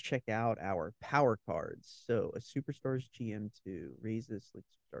 so let's check out our power cards. So a Superstars GM2 raises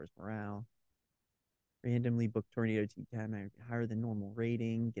Superstars morale. Randomly book Tornado Team Time higher than normal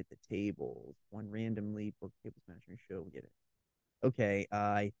rating. Get the tables. One randomly book tables match your show. Get it. Okay,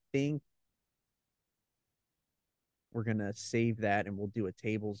 I think we're gonna save that and we'll do a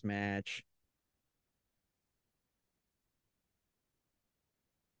tables match.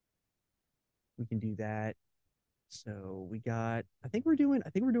 We can do that. So we got I think we're doing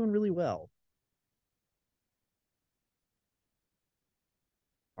really well.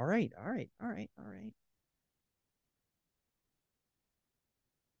 All right.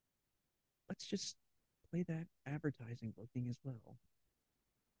 Let's just play that advertising booking as well.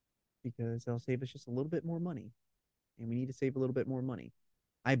 Because they'll save us just a little bit more money. And we need to save a little bit more money.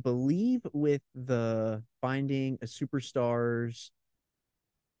 I believe with the finding a superstars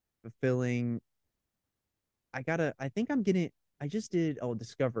fulfilling I just did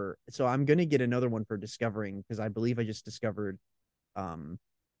discover. So I'm gonna get another one for discovering because I believe I just discovered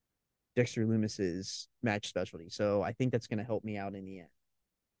Dexter Loomis's match specialty. So I think that's gonna help me out in the end.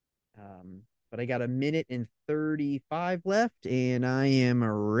 But I got a minute and 35 left, and I am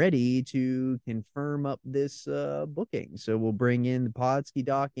ready to confirm up this booking. So we'll bring in the Podsky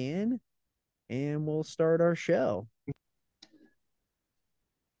Doc in, and we'll start our show.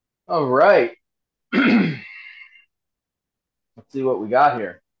 All right. Let's see what we got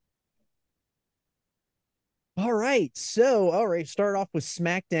here. All right. Start off with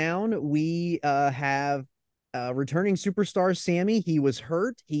SmackDown. We have returning superstar Sammy. He was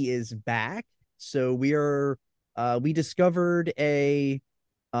hurt. He is back. So we discovered a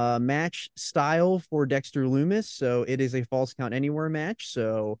match style for Dexter Loomis. So it is a false count anywhere match.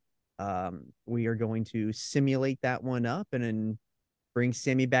 So we are going to simulate that one up and then bring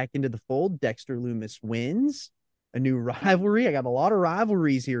Sammy back into the fold. Dexter Loomis wins. A new rivalry. I got a lot of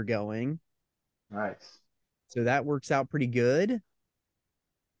rivalries here going. Nice. So that works out pretty good.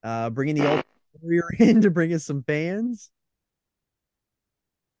 Bringing the Ultimate Warrior in to bring us some fans.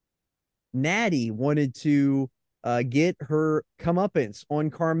 Natty wanted to get her comeuppance on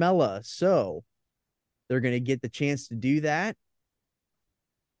Carmella, so they're going to get the chance to do that.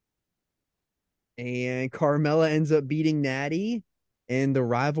 And Carmella ends up beating Natty, and the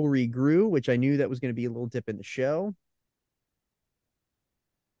rivalry grew, which I knew that was going to be a little dip in the show.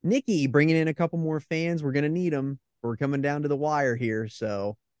 Nikki bringing in a couple more fans. We're going to need them. We're coming down to the wire here,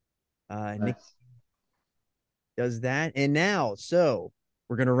 so Nice. Nikki does that. And now, so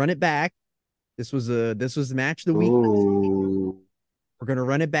we're going to run it back. This was the match of the week. We're gonna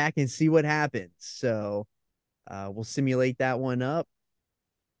run it back and see what happens. So we'll simulate that one up.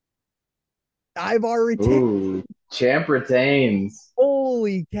 Ivar retains. Champ retains.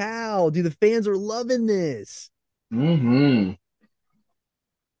 Holy cow, dude! The fans are loving this. Mm-hmm.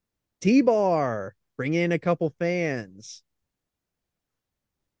 T-Bar, bring in a couple fans.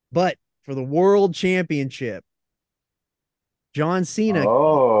 But for the world championship, John Cena.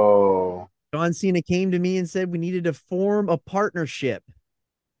 Oh. John Cena came to me and said we needed to form a partnership.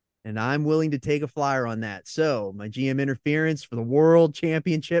 and I'm willing to take a flyer on that. So, my GM interference for the World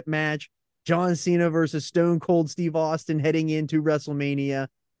Championship match, John Cena versus Stone Cold Steve Austin heading into WrestleMania.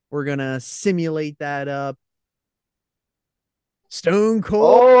 We're going to simulate that up. Stone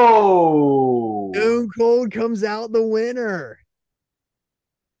Cold. Oh, Stone Cold comes out the winner.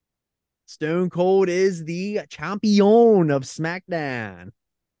 Stone Cold is the champion of SmackDown.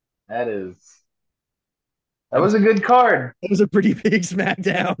 that was a good card. That was a pretty big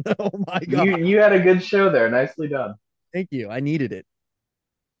SmackDown. Oh my god! You had a good show there. Nicely done. Thank you. I needed it.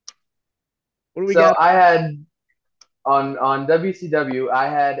 What do we So got? I had on WCW. I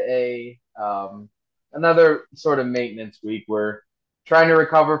had a another sort of maintenance week. We're trying to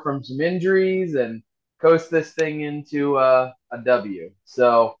recover from some injuries and coast this thing into a W.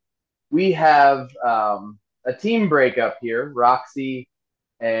 So we have a team breakup here. Roxy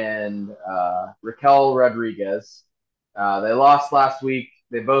and Raquel Rodriguez. They lost last week.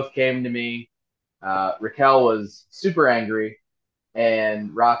 They both came to me. Raquel was super angry,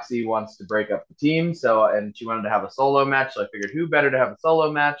 and Roxy wants to break up the team. And she wanted to have a solo match. So I figured, who better to have a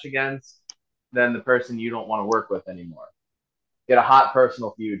solo match against than the person you don't want to work with anymore? Get a hot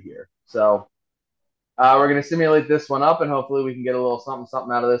personal feud here. So we're going to simulate this one up, and hopefully we can get a little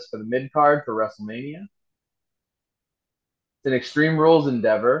something out of this for the mid card for WrestleMania. It's an Extreme Rules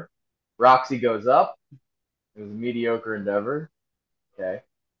endeavor. Roxy goes up. It was a mediocre endeavor. Okay.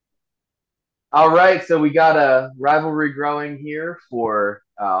 All right, so we got a rivalry growing here for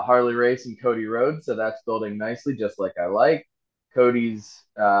Harley Race and Cody Rhodes, so that's building nicely, just like I like. Cody's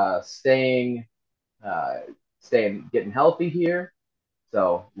staying, getting healthy here,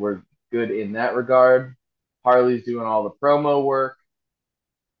 so we're good in that regard. Harley's doing all the promo work,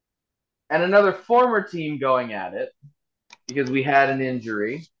 and another former team going at it because we had an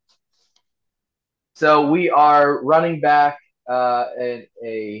injury. So we are running back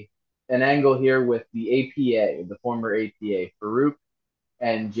an angle here with the APA, the former APA, Farouk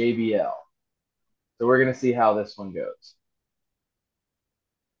and JBL. So we're going to see how this one goes.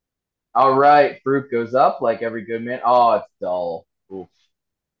 All right, Farouk goes up like every good man. Oh, it's dull. Oof.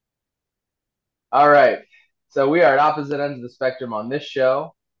 All right, so we are at opposite ends of the spectrum on this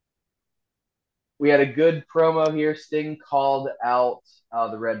show. We had a good promo here. Sting called out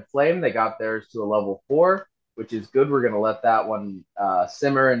the Red Flame. They got theirs to a level 4, which is good. We're going to let that one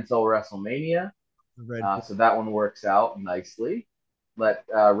simmer until WrestleMania. So that one works out nicely. Let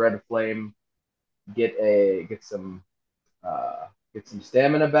Red Flame get some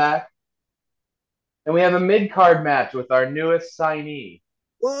stamina back. And we have a mid-card match with our newest signee.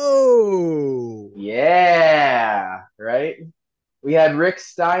 Whoa! Yeah, right? We had Rick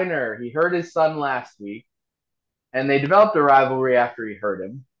Steiner. He hurt his son last week, and they developed a rivalry after he hurt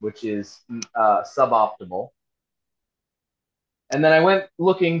him, which is suboptimal. And then I went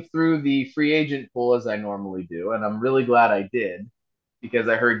looking through the free agent pool as I normally do, and I'm really glad I did because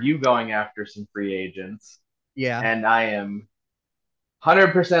I heard you going after some free agents. Yeah. And I am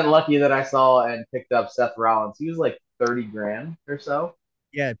 100% lucky that I saw and picked up Seth Rollins. He was like 30 grand or so.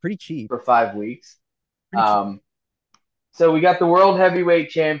 Yeah, pretty cheap. For 5 weeks. So we got the World Heavyweight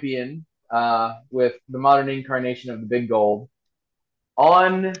Champion with the modern incarnation of the Big Gold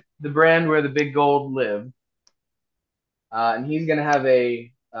on the brand where the Big Gold lived. And he's going to have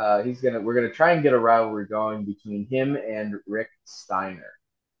we're going to try and get a rivalry going between him and Rick Steiner.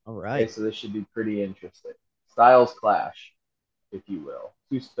 All right. Okay, so this should be pretty interesting. Styles clash, if you will.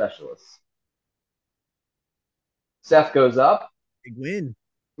 Two specialists. Seth goes up. Big win.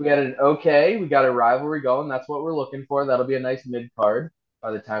 We got we got a rivalry going. That's what we're looking for. That'll be a nice mid card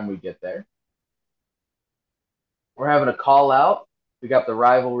by the time we get there. We're having a call out. We got the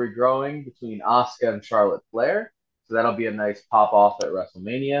rivalry growing between Asuka and Charlotte Flair. So that'll be a nice pop off at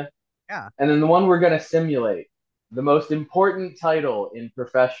WrestleMania. Yeah. And then the one we're going to simulate, the most important title in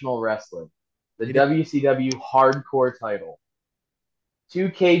professional wrestling, the WCW Hardcore title. 2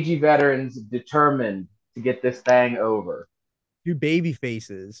 KG veterans determined to get this thing over. 2 baby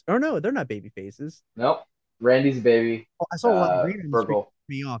faces. Oh no, they're not baby faces. Nope. Randy's a baby. Oh, I saw a lot of green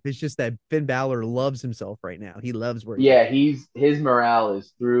me off. It's just that Finn Balor loves himself right now. He loves where his morale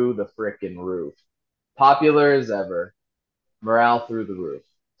is through the frickin' roof. Popular as ever. Morale through the roof.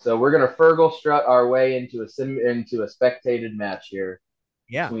 So we're gonna Fergal strut our way into a spectated match here.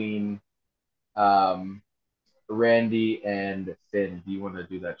 Yeah. Between Randy and Finn. Do you want to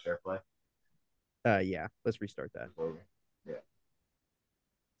do that chair play? Yeah. Let's restart that. Yeah.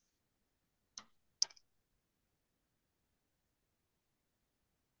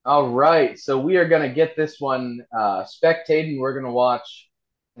 All right, so we are going to get this one spectated, and we're going to watch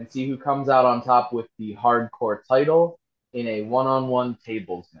and see who comes out on top with the hardcore title. in a one-on-one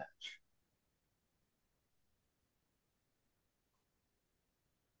tables match.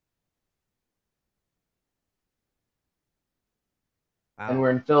 And Wow.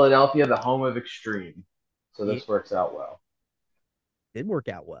 we're in Philadelphia, the home of Extreme. So Yeah, this works out well. did work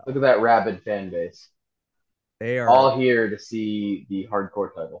out Look well. at that rabid fan base. They are All here to see the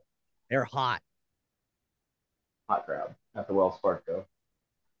hardcore title. they're hot Hot crowd at the Wells Fargo.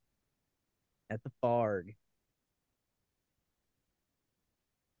 at the Farg.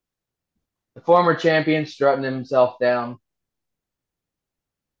 The former champion strutting himself down.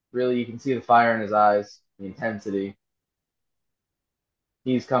 Really, you can see the fire in his eyes, the intensity.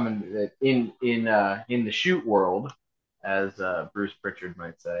 He's coming in the shoot world, as Bruce Pritchard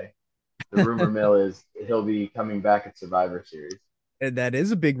might say. The rumor mill is he'll be coming back at Survivor Series. And that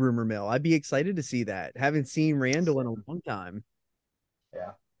is a big rumor mill. I'd be excited to see that. Haven't seen Randall in a long time.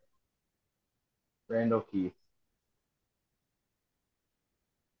 Yeah, Randall Keith.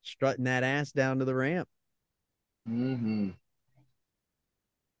 Strutting that ass down to the ramp. Mm-hmm.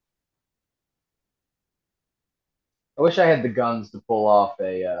 I wish I had the guns to pull off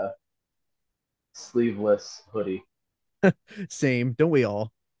a sleeveless hoodie. Same, don't we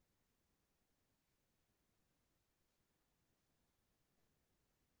all?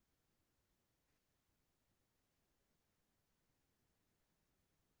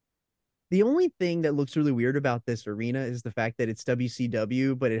 The only thing that looks really weird about this arena is the fact that it's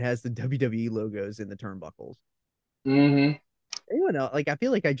WCW, but it has the WWE logos in the turnbuckles. Mm-hmm. Anyone else? Like, I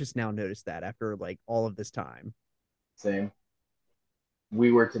feel like I just now noticed that after like all of this time. Same.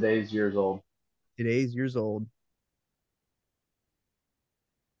 We were today's years old. Today's years old.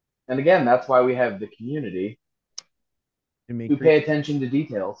 And again, that's why we have the community To make who pay attention to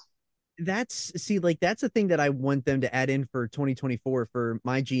details. that's see, like that's the thing that I want them to add in for 2024 for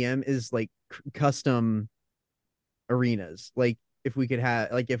my GM is like custom arenas. Like if we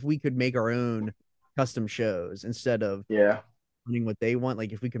could make our own custom shows instead of Yeah, running what they want.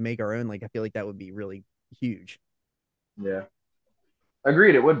 Like if we could make our own, like I feel like that would be really huge. yeah.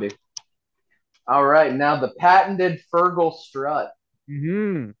 Agreed, it would be. All right, now the patented Fergal strut.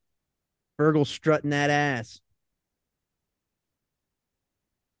 Mm-hmm. Fergal strutting that ass.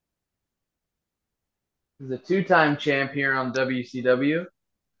 He's a two-time champ here on WCW.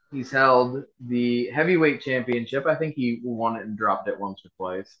 He's held the heavyweight championship. I think he won it and dropped it once or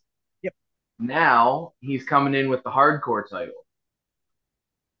twice. Yep. Now he's coming in with the hardcore title.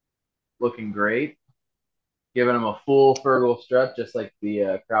 Looking great. Giving him a full Fergal strut, just like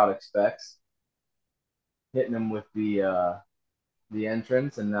the crowd expects. Hitting him with the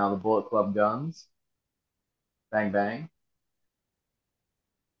entrance and now the Bullet Club guns. Bang, bang.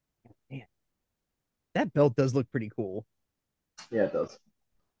 Man, that belt does look pretty cool. Yeah, it does.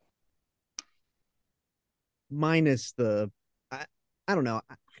 Minus the I, I don't know.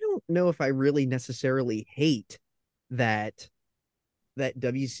 I don't know if I really necessarily hate that that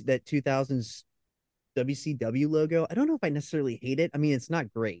 2000s WCW logo. I don't know if I necessarily hate it. I mean, it's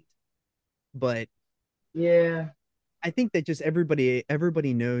not great, but Yeah, I think that just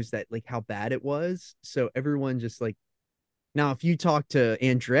everybody knows that like how bad it was. So everyone just like now if you talk to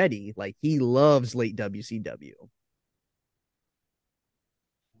Andretti, like he loves late WCW.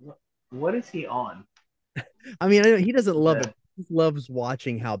 what is he on? I mean, he doesn't love Yeah. it. He loves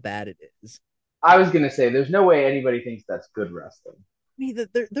watching how bad it is. I was gonna say, there's no way anybody thinks that's good wrestling. I mean,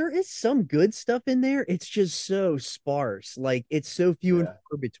 there is some good stuff in there. It's just so sparse. Like it's so few and Yeah,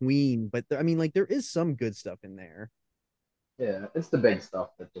 far between. But I mean, like there is some good stuff in there. yeah, it's the big stuff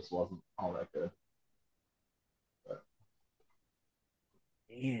that just wasn't all that good. But,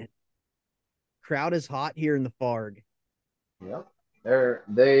 Man, crowd is hot here in the Farg. yep,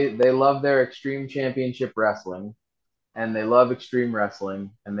 they love their Extreme Championship wrestling, and they love Extreme Wrestling,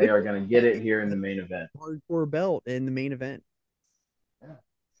 and they are gonna get it here in the main event. Hardcore belt in the main event. Yeah,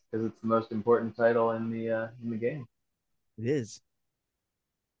 because it's the most important title in the game. It is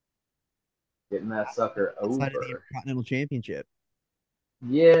Getting that sucker outside of the over. Intercontinental Championship.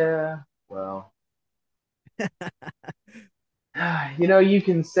 Yeah, well, you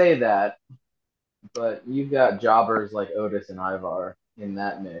can say that, but you've got jobbers like Otis and Ivar in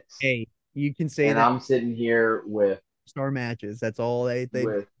that mix, Hey, you can say and that I'm sitting here star matches. That's all they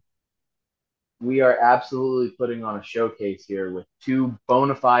with we are absolutely putting on a showcase here with two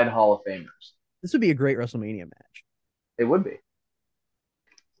bona fide Hall of Famers. This would be a great WrestleMania match. It would be.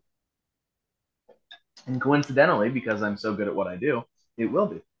 And coincidentally, because I'm so good at what I do, it will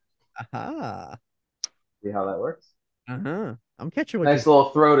be. Aha. See how that works? Uh-huh. I'm catching what Nice you're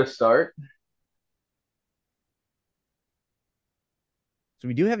little throw to start. So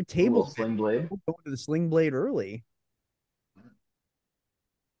we do have a A little table. sling blade. We'll go to the sling blade early.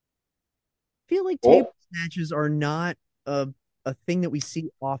 feel like Oh, table matches are not a thing that we see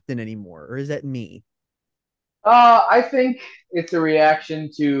often anymore, or is that me? I think it's a reaction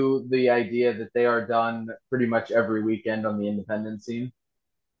to the idea that they are done pretty much every weekend on the independent scene.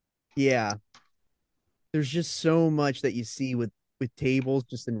 Yeah, there's just so much that you see with tables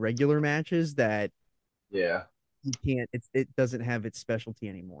just in regular matches that Yeah, you can't. It doesn't have its specialty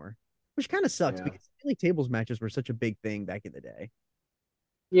anymore, which kind of sucks yeah, because I feel like tables matches were such a big thing back in the day.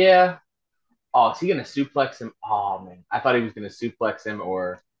 yeah. Oh, is he gonna suplex him? Oh man, I thought he was gonna suplex him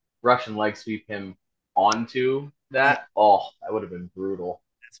or Russian leg sweep him onto Yeah, that. Oh, that would have been brutal.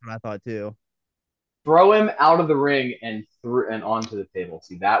 that's what I thought too. Throw him out of the ring and through and onto the table.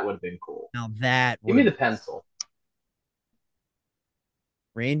 See, that would have been cool. Now that Give would me have the been pencil.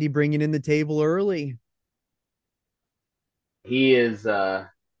 Randy bringing in the table early. He is Oh,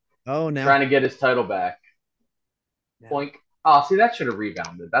 now, trying to get his title back. now Boink. Oh, see, that should have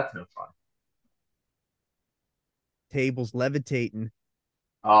rebounded. That's no fun. tables levitating.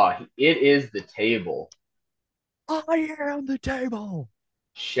 Oh, it is the table. I am the table.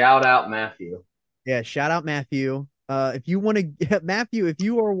 Shout out Matthew. Yeah, shout out Matthew. If you want to, Matthew, if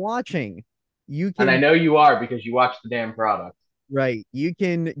you are watching, you And I can, know you are because you watched the damn product. right, you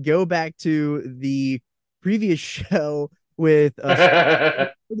can go back to the previous show with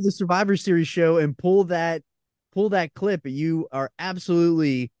us, the Survivor Series show, and pull that clip. You are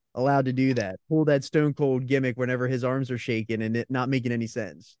absolutely allowed to do that. Pull that Stone Cold gimmick whenever his arms are shaking and it not making any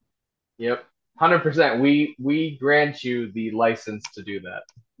sense. Yep. 100%. We grant you the license to do that.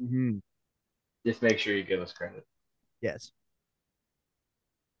 Mm-hmm. Just make sure you give us credit. Yes.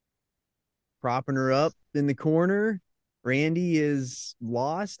 Propping her up in the corner. Randy is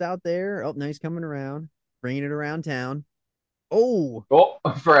lost out there. Oh, nice coming around, bringing it around town. Oh, Oh,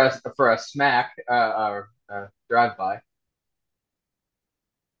 for a smack, drive by,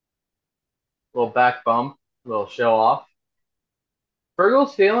 little back bump, little show off.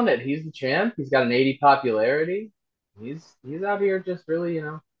 Fergal's feeling it. He's the champ. He's got an 80 popularity. He's out here just really,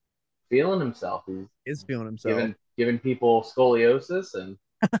 feeling himself. He's is feeling himself. giving people scoliosis and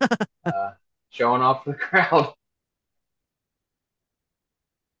uh, showing off for the crowd.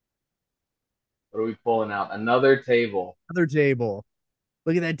 What are we pulling out? Another table. Other table.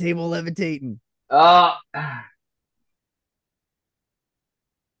 Look at that table levitating. Uh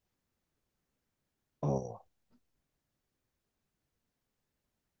Oh,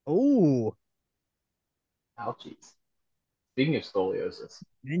 oh, ouchies. Speaking of scoliosis.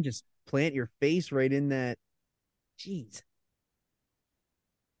 man, just plant your face right in that. Jeez.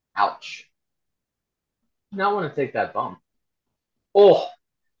 Ouch. Do not want to take that bump. Oh,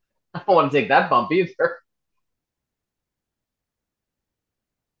 I don't want to take that bump either.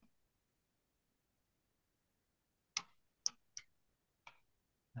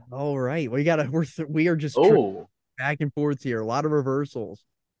 All right, we gotta. We are just Oh, back and forth here. A lot of reversals.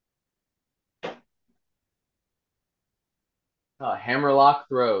 hammerlock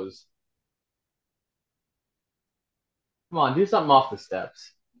throws. Come on, do something off the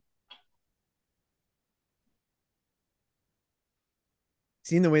steps.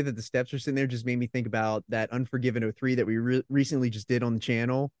 Seeing the way that the steps are sitting there just made me think about that Unforgiven '03 that we recently just did on the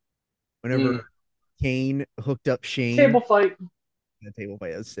channel. Whenever Mm. Kane hooked up Shane, Table fight. the table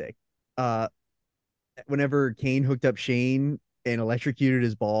fight was sick. Uh, whenever Kane hooked up Shane and electrocuted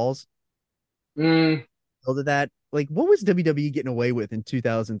his balls, Mm. so that like what was WWE getting away with in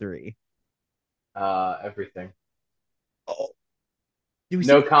 2003? Everything. Oh, did we see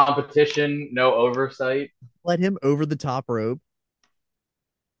No competition, no oversight. let him over the top rope?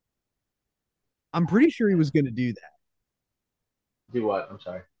 I'm pretty sure he was going to do that. Do what? I'm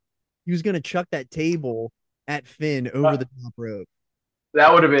sorry. He was going to chuck that table at Finn over the top rope.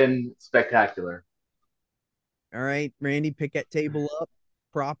 That would have been spectacular. All right, Randy, pick that table up,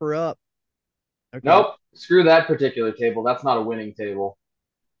 prop her up. Okay, Nope. Screw that particular table. That's not a winning table.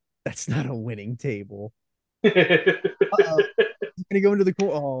 that's not a winning table. Oh, Uh-oh. He's going to go into the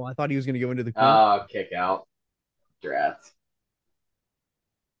corner. Oh, I thought he was going to go into the corner. kick out. Drats.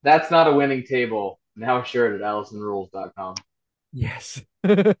 That's not a winning table. Now shirt at AllisonRules.com. Yes.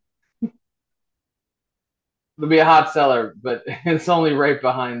 It'll be a hot seller, but it's only right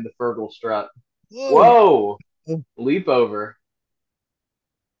behind the Fergal strut. Whoa. Whoa! Leap over.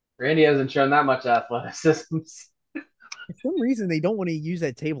 Randy hasn't shown that much athleticism. For some reason, they don't want to use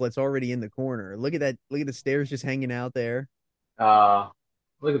that table that's already in the corner. Look at that. Look at the stairs just hanging out there. Uh,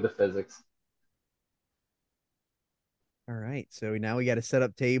 Look at the physics. All right. So now we got to set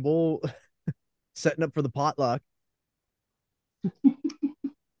up table, setting up for the potluck.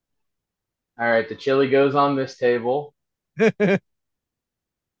 All right, the chili goes on this table.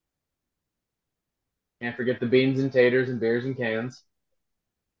 Can't forget the beans and taters and beers and cans.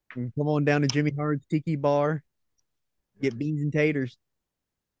 And come on down to Jimmy Hard's Tiki Bar, get beans and taters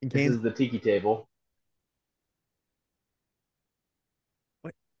and This cans. is the tiki table.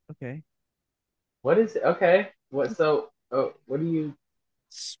 What? Okay. What is it? Okay. What? So, oh, what do you?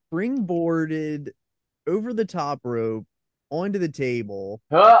 Springboarded over the top rope onto the table.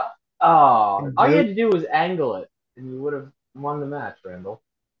 Huh? Oh, And all you go, had to do was angle it, and you would have won the match, Randall.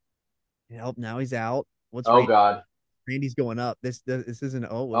 help, now he's out. What's Oh Randy? God. Randy's going up. This isn't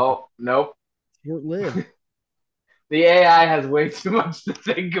Oh nope. short lived. The AI has way too much to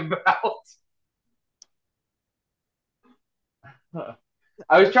think about.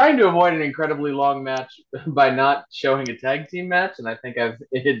 I was trying to avoid an incredibly long match by not showing a tag team match, and I think I've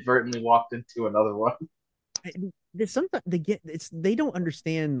inadvertently walked into another one. There's sometimes they don't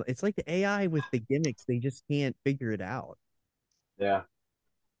understand. It's like the AI with the gimmicks, they just can't figure it out. Yeah.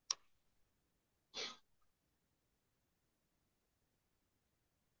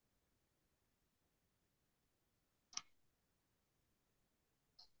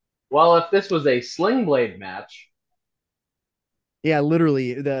 Well, if this was a sling blade match, Yeah,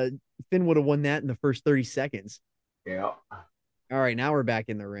 literally, the Finn would have won that in the first 30 seconds. yeah. All right, now we're back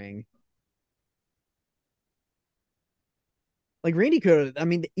in the ring. Like Randy could have, I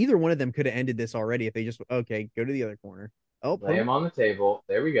mean, either one of them could have ended this already if they just okay, go to the other corner. Oh, Lay him on the table.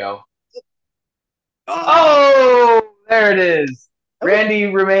 There we go. oh, Oh, there it is. that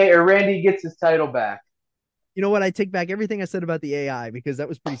was, Randy gets his title back. you know what? I take back everything I said about the AI because that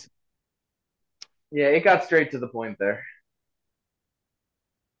was pretty. Yeah, it got straight to the point there.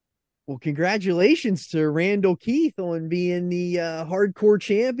 Well, congratulations to Randall Keith on being the hardcore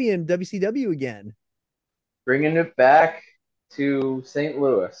champion WCW again. Bringing it back to St.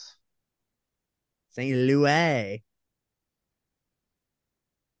 Louis. St. Louis.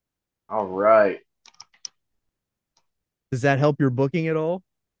 All right. Does that help your booking at all?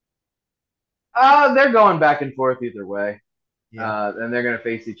 They're going back and forth either way. Yeah. And they're going to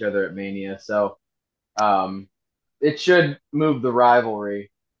face each other at Mania. So it should move the rivalry.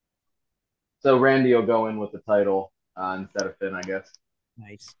 So Randy will go in with the title instead of Finn, I guess.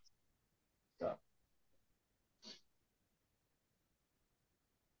 Nice. So.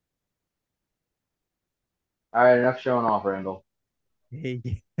 All right, enough showing off, Randall. Hey,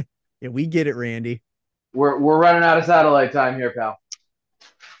 yeah, we get it, Randy. We're running out of satellite time here, pal.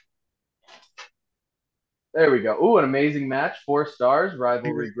 There we go. Ooh, an amazing match. 4 stars.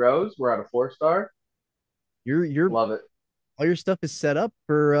 Rivalry grows. We're at a 4-star. You're Love it. all your stuff is set up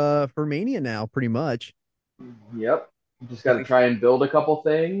for Mania now, pretty much. Yep. Just got to try and build a couple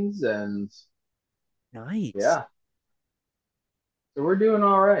things, and Nice. yeah. So we're doing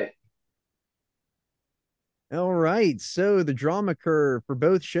all right. All right. So the drama curve for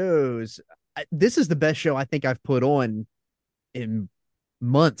both shows. This is the best show I think I've put on in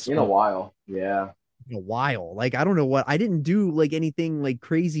months. In a while. Yeah. In a while. Like I don't know what I didn't do like anything like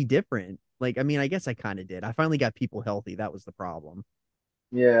crazy different. Like I mean, I guess I kind of did. I finally got people healthy. That was the problem.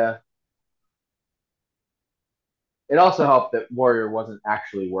 Yeah. It also helped that Warrior wasn't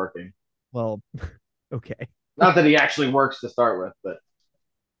actually working. Well, okay. Not that he actually works to start with, but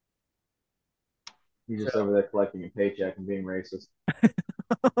he's just over there collecting a paycheck and being racist.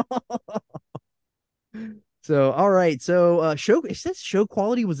 So all right. So show it says show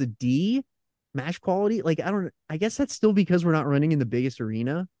quality was a D, match quality. Like I guess that's still because we're not running in the biggest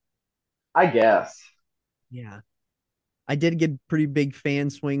arena. I guess. Yeah. I did get pretty big fan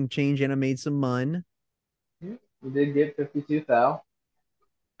swing change and I made some mun. You did get 52 thou.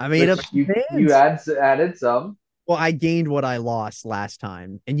 I made up you fans. added some. Well, I gained what I lost last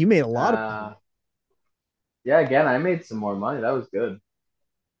time, and you made a lot of money. Yeah, again, I made some more money. That was good.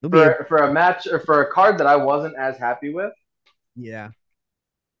 For a match or for a card that I wasn't as happy with. Yeah.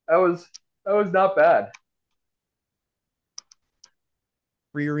 That was not bad.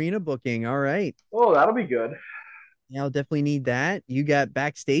 Free arena booking. All right. Oh, that'll be good. Yeah, I'll definitely need that. You got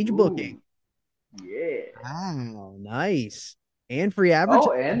backstage booking. Yeah. Wow, nice. And free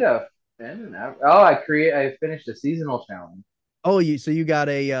advertising. Oh, I finished a seasonal challenge. Oh, you got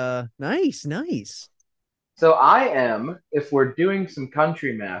a nice. So I am, if we're doing some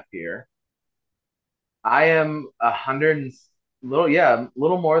country math here, I am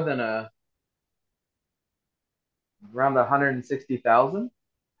little more than around 160,000.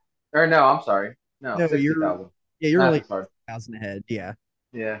 Or no, I'm sorry. No, 60,000. You're Math like is hard. 1,000 ahead. Yeah.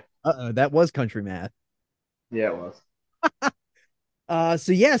 Yeah. That was country math. Yeah, it was. I'm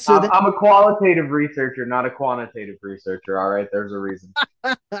a qualitative researcher, not a quantitative researcher. All right, there's a reason.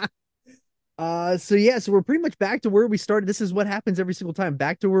 So we're pretty much back to where we started. This is what happens every single time.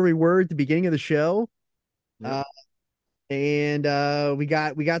 Back to where we were at the beginning of the show. Uh, and we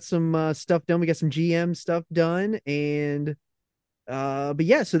got some stuff done. We got some GM stuff done, and but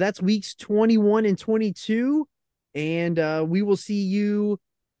yeah, so that's weeks 21 and 22, and we will see you.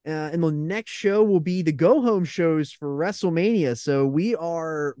 And the next show will be the go home shows for WrestleMania. So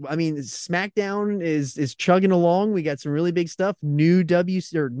I mean, SmackDown is chugging along. We got some really big stuff. New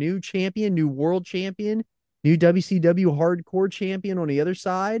new champion, new world champion, new WCW hardcore champion on the other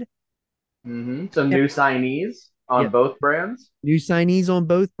side. Some new signees on both brands. New signees on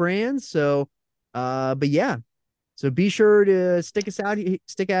both brands. So, but yeah, so be sure to stick it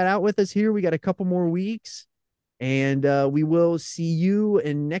out with us here. We got a couple more weeks, and we will see you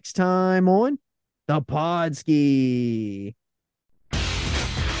next time on the Podski.